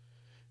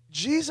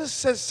 Jesus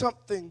says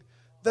something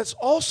that's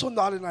also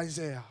not in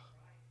Isaiah.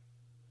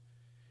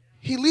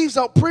 He leaves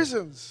out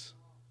prisons.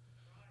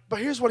 But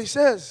here's what he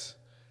says.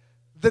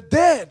 The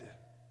dead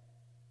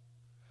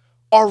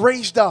are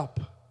raised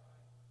up.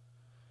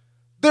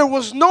 There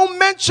was no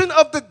mention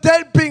of the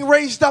dead being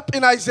raised up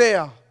in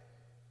Isaiah.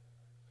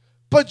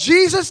 But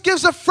Jesus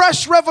gives a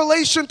fresh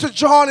revelation to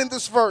John in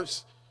this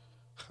verse.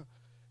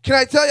 Can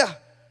I tell you,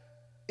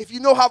 if you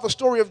know how the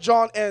story of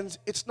John ends,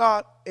 it's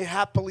not a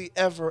happily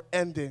ever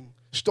ending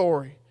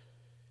story.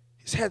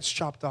 His head's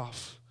chopped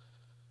off.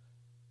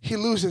 He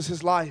loses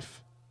his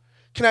life.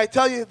 Can I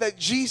tell you that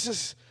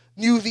Jesus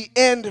knew the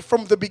end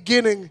from the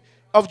beginning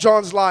of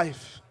John's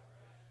life?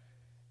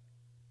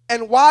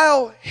 And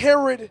while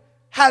Herod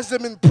has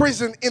him in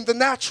prison in the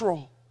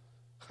natural,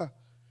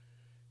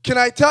 can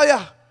I tell you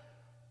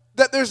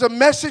that there's a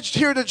message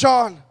here to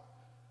John?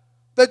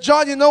 That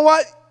John, you know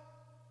what?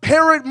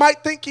 Herod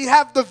might think he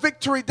have the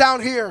victory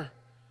down here.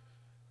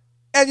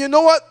 And you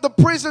know what? The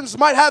prisons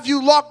might have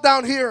you locked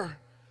down here.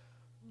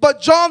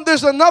 But John,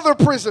 there's another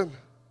prison.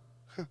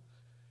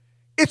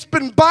 It's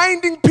been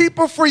binding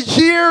people for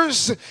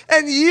years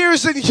and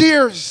years and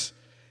years.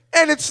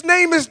 And its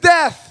name is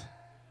death.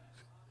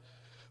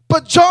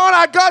 But John,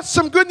 I got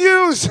some good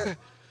news.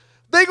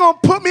 They're going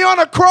to put me on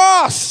a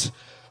cross.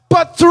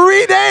 But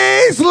 3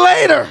 days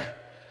later,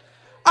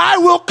 I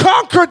will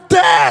conquer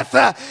death,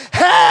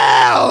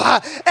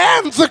 hell,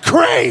 and the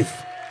grave.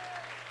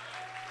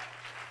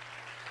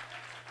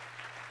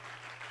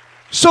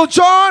 So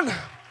John,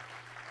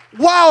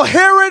 while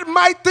Herod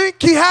might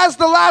think he has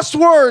the last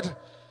word,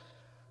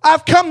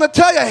 I've come to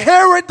tell you,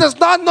 Herod does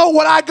not know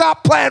what I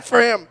got planned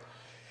for him.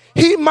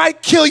 He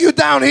might kill you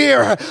down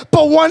here,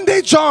 but one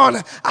day, John,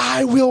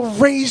 I will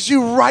raise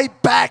you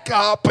right back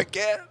up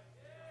again.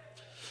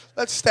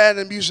 Let's stand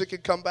and music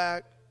and come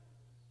back.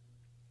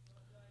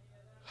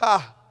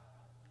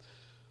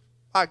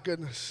 My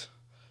goodness.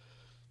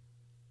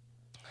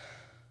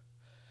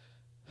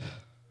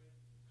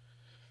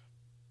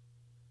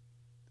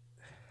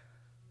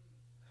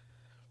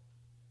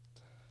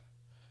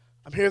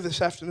 I'm here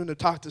this afternoon to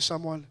talk to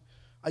someone,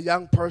 a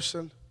young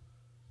person,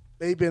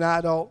 maybe an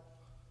adult.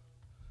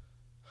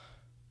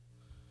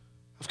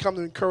 I've come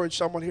to encourage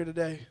someone here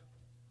today.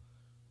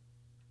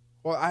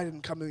 Well, I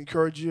didn't come to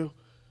encourage you.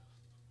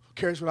 Who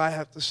cares what I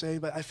have to say?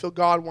 But I feel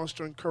God wants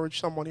to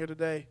encourage someone here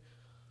today.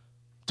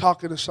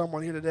 Talking to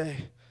someone here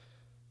today.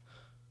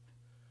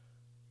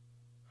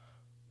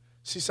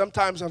 See,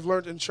 sometimes I've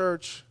learned in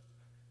church,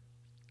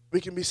 we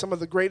can be some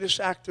of the greatest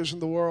actors in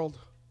the world.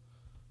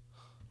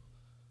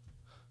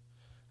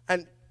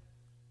 And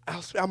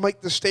I'll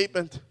make the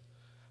statement,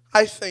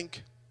 I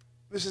think,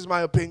 this is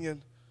my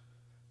opinion,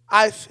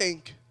 I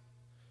think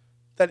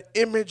that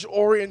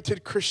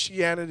image-oriented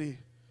Christianity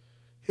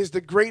is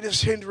the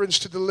greatest hindrance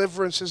to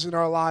deliverances in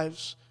our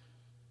lives.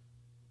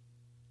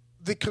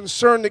 The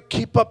concern to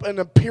keep up an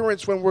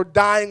appearance when we're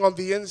dying on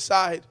the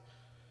inside.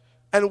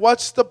 And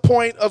what's the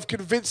point of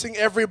convincing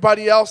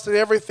everybody else that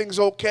everything's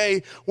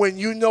okay when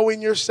you know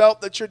in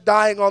yourself that you're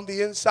dying on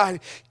the inside?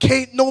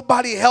 Can't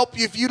nobody help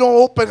you if you don't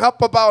open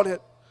up about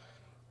it.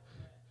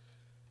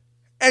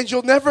 And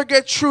you'll never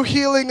get true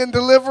healing and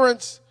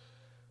deliverance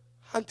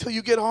until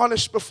you get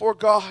honest before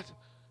God.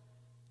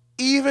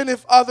 Even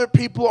if other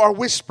people are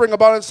whispering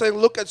about it and saying,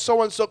 look at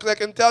so-and-so, because I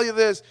can tell you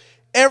this,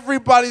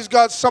 everybody's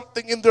got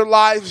something in their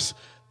lives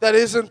that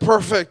isn't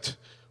perfect.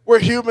 We're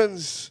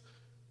humans.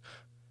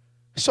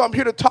 So I'm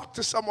here to talk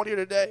to someone here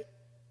today.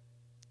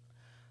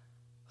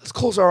 Let's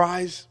close our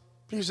eyes.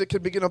 Music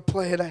can begin to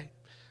play, and I'm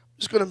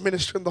just going to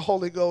minister in the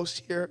Holy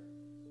Ghost here.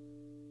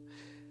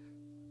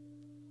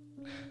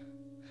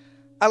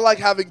 I like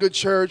having good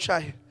church.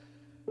 I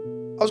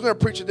was going to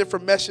preach a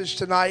different message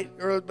tonight,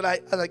 but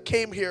as I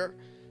came here,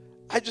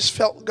 I just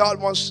felt God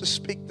wants to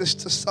speak this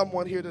to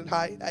someone here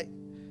tonight. I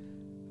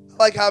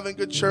like having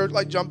good church,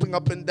 like jumping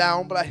up and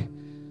down, but I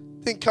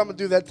didn't come and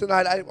do that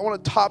tonight. I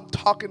want to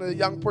talking to a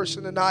young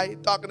person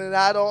tonight, talking to an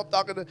adult,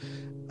 talking to,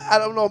 I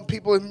don't know,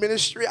 people in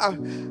ministry. I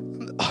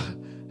don't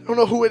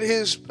know who it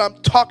is, but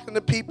I'm talking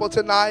to people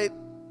tonight.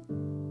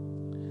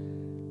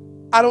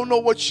 I don't know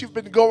what you've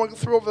been going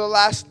through over the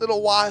last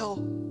little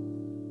while.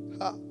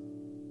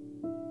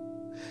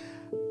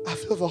 I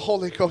feel the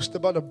Holy Ghost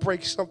about to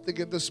break something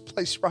in this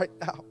place right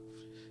now.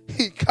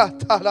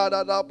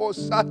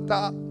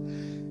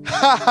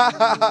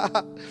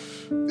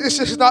 This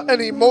is not an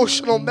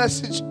emotional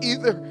message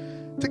either,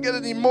 to get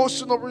an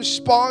emotional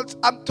response.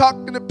 I'm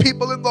talking to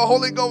people in the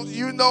Holy Ghost.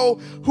 You know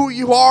who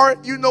you are.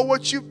 You know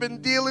what you've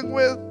been dealing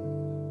with.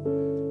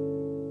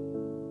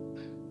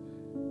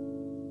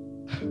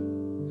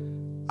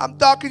 I'm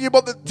talking to you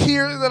about the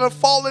tears that have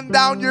fallen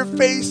down your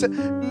face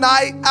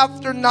night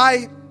after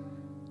night.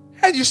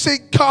 And you say,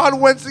 God,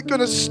 when's it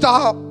going to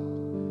stop?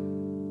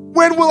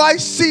 When will I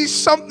see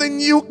something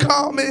new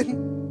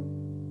coming?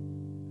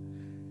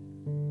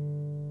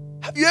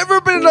 Have you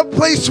ever been in a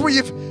place where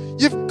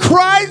you've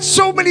cried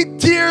so many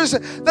tears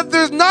that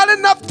there's not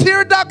enough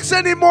tear ducts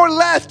anymore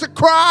left to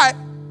cry?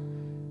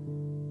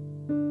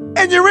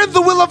 And you're in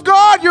the will of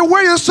God. You're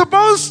where you're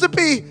supposed to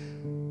be.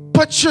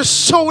 But you're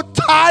so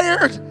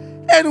tired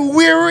and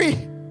weary.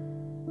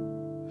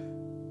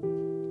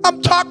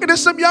 I'm talking to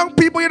some young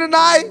people here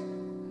tonight.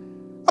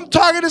 I'm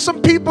talking to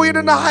some people here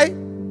tonight.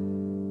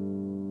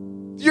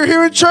 You're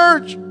here in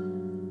church,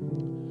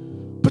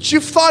 but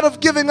you've thought of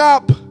giving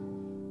up.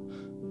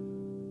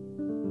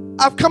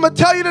 I've come to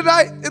tell you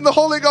tonight in the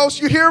Holy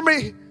Ghost, you hear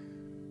me?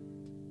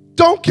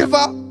 Don't give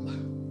up.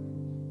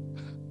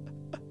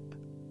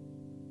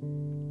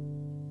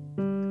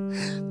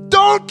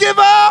 Don't give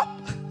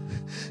up.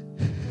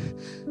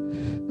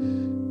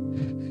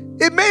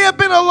 It may have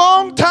been a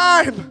long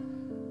time,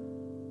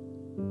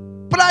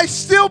 but I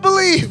still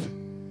believe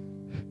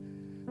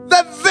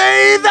that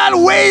they that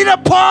wait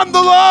upon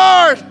the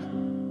Lord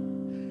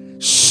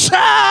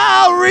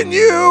shall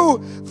renew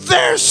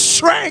their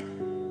strength.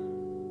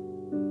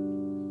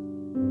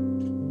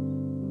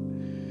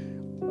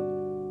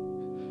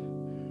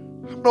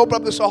 I'm going to open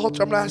up this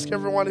altar. I'm going to ask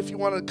everyone if you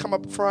want to come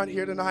up front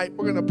here tonight.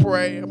 We're going to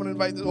pray. I'm going to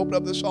invite you to open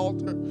up this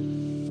altar.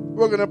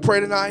 We're going to pray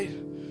tonight.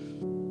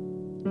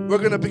 We're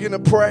going to begin to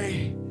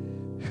pray.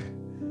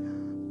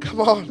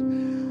 Come on.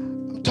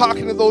 I'm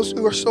talking to those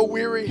who are so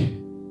weary.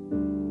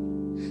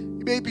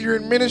 Maybe you're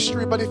in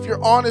ministry, but if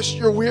you're honest,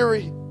 you're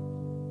weary.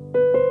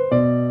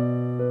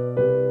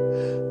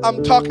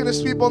 I'm talking to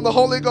people in the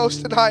Holy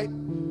Ghost tonight.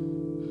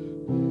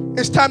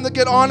 It's time to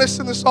get honest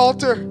in this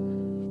altar.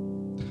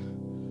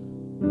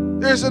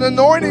 There's an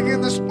anointing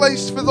in this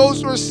place for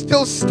those who are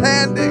still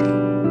standing.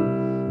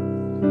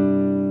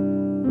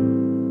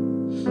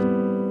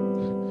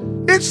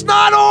 It's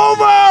not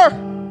over.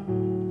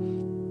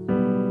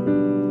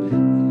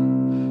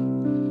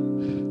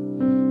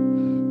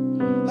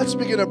 Let's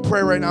begin to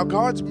pray right now.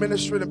 God's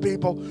ministering to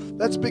people.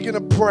 Let's begin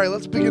to pray.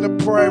 Let's begin to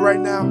pray right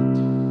now.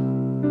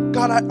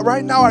 God,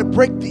 right now I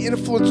break the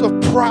influence of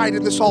pride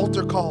in this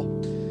altar call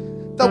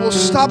that will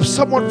stop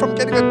someone from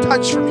getting a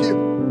touch from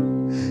you.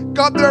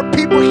 God, there are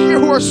people here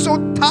who are so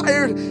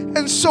tired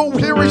and so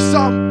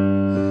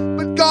wearisome.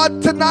 But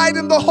God, tonight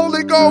in the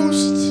Holy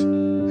Ghost,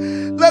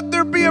 let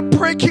there be a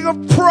breaking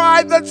of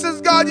pride that says,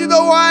 God, you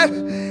know what?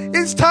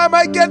 It's time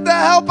I get the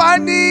help I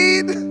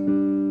need.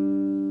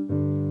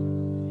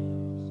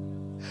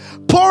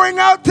 Pouring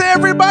out to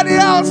everybody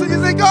else. And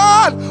you say,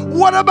 God,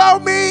 what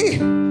about me?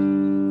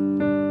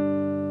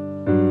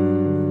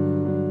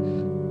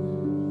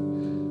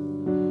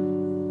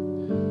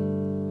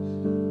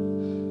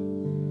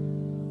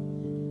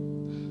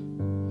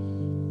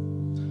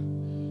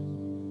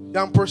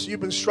 Young person, you've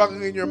been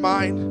struggling in your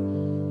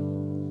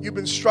mind. You've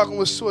been struggling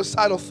with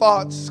suicidal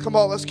thoughts. Come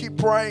on, let's keep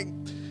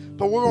praying.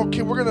 But we're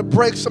gonna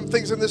break some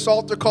things in this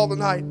altar call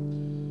tonight.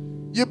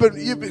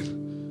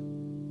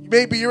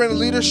 Maybe you're in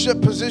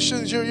leadership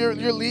positions. You're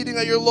leading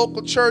at your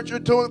local church. You're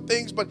doing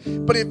things, but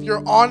if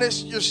you're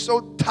honest, you're so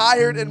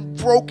tired and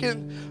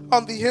broken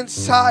on the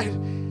inside.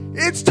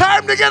 It's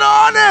time to get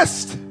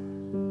honest.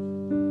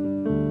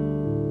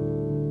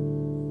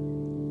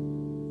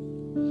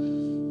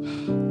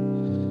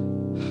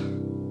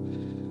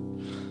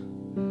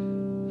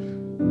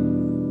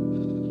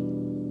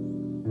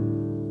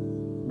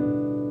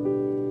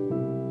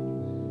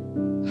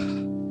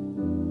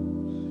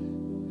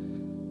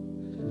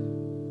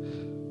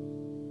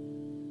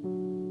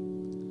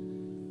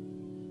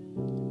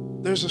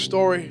 There's a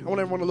story. I want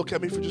everyone to look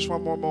at me for just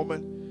one more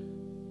moment.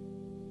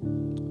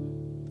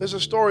 There's a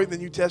story in the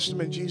New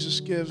Testament Jesus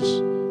gives.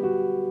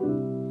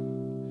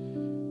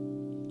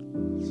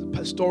 It's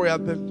a story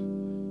I've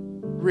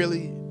been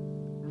really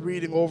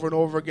reading over and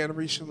over again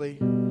recently.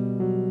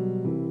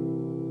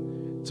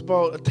 It's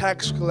about a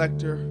tax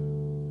collector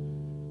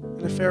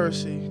and a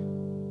Pharisee.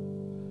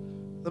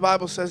 The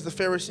Bible says the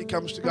Pharisee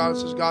comes to God and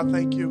says, God,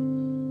 thank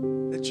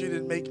you that you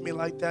didn't make me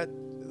like that,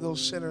 those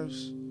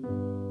sinners.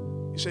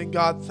 He's saying,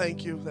 God,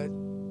 thank you that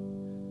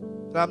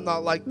I'm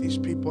not like these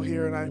people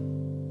here,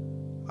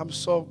 and I'm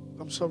so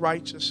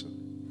righteous.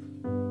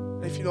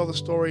 And if you know the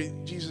story,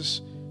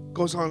 Jesus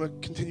goes on to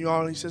continue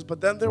on, and he says, but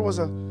then there was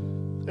a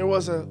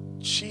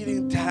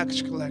cheating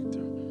tax collector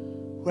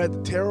who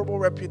had terrible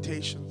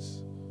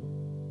reputations.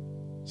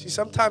 See,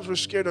 sometimes we're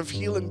scared of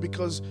healing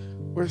because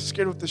we're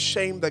scared of the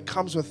shame that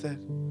comes with it.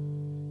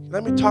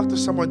 Let me talk to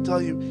someone and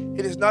tell you,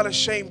 it is not a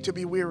shame to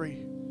be weary.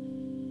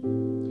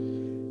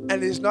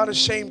 And it is not a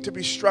shame to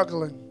be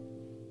struggling.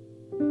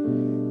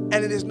 And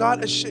it is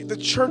not a shame. The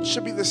church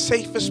should be the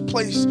safest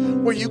place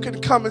where you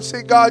can come and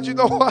say, God, you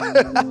know what?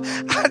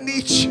 I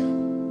need you.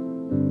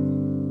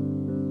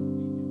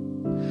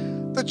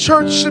 The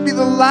church should be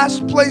the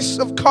last place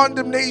of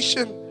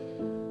condemnation.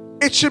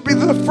 It should be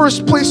the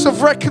first place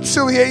of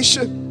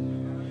reconciliation.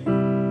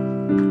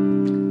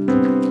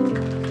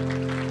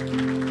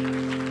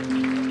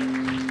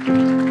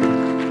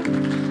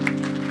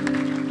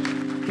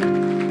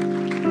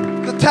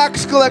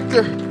 Tax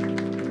collector.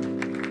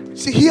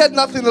 See, he had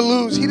nothing to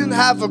lose. He didn't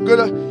have a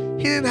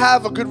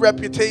good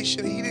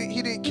reputation. He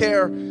didn't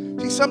care.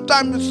 See,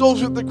 sometimes it's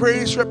those with the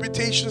greatest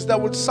reputations that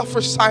would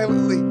suffer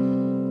silently.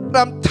 But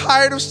I'm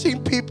tired of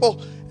seeing people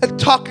and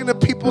talking to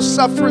people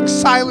suffering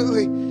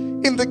silently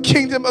in the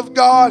kingdom of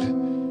God.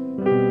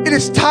 It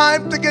is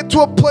time to get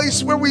to a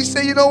place where we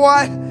say, you know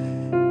what?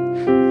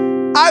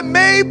 I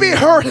may be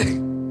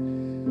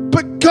hurting,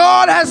 but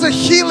God has a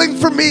healing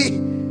for me.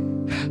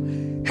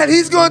 And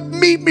He's going to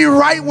meet me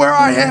right where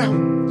I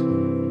am.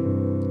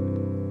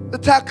 The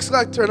tax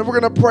collector, and we're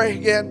going to pray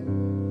again.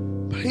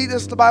 But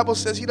the Bible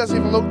says he doesn't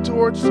even look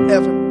towards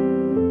heaven.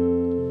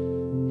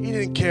 He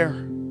didn't care.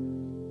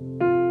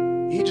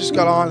 He just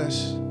got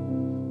honest.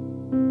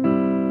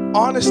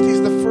 Honesty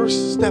is the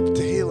first step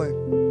to healing.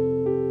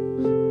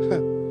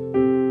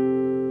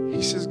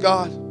 He says,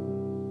 God,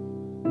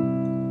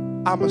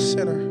 I'm a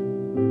sinner.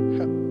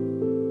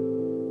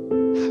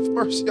 Have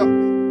mercy on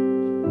me.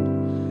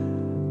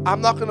 I'm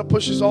not going to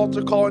push this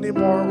altar call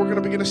anymore. We're going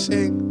to begin to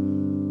sing.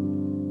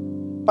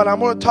 But I'm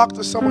going to talk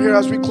to someone here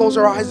as we close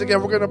our eyes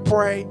again. We're going to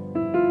pray.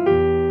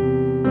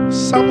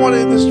 Someone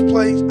in this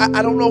place,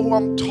 I don't know who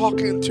I'm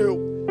talking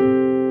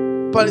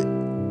to, but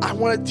I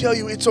want to tell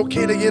you it's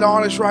okay to get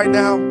honest right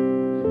now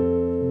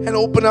and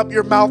open up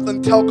your mouth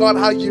and tell God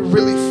how you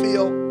really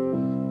feel.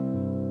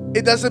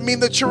 It doesn't mean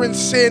that you're in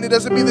sin. It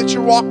doesn't mean that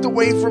you walked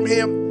away from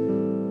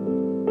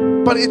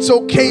Him. But it's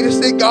okay to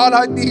say, God,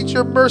 I need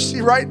your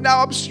mercy right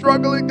now. I'm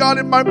struggling, God,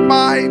 in my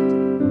mind.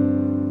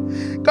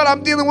 God,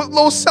 I'm dealing with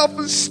low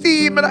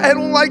self-esteem and I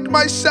don't like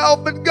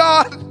myself. And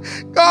God,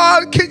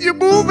 can you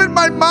move in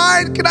my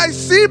mind? Can I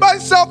see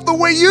myself the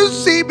way you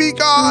see me,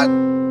 God?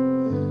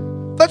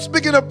 Let's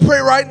begin to pray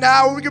right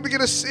now. We can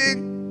begin to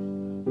sing.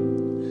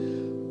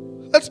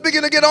 Let's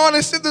begin to get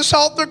honest in this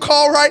altar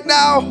call right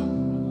now.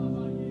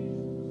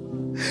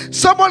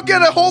 Someone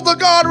get a hold of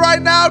God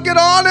right now. Get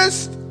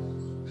honest.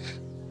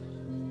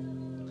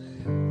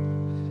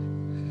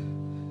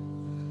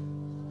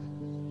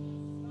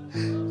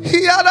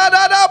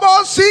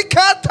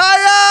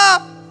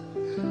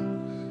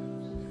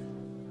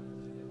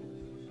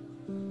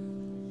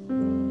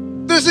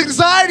 There's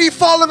anxiety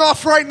falling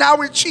off right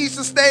now in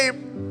Jesus'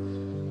 name.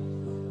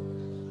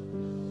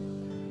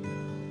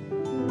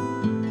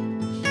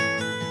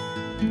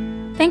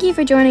 Thank you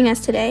for joining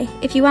us today.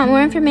 If you want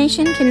more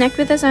information, connect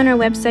with us on our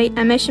website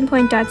at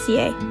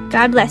missionpoint.ca.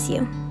 God bless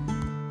you.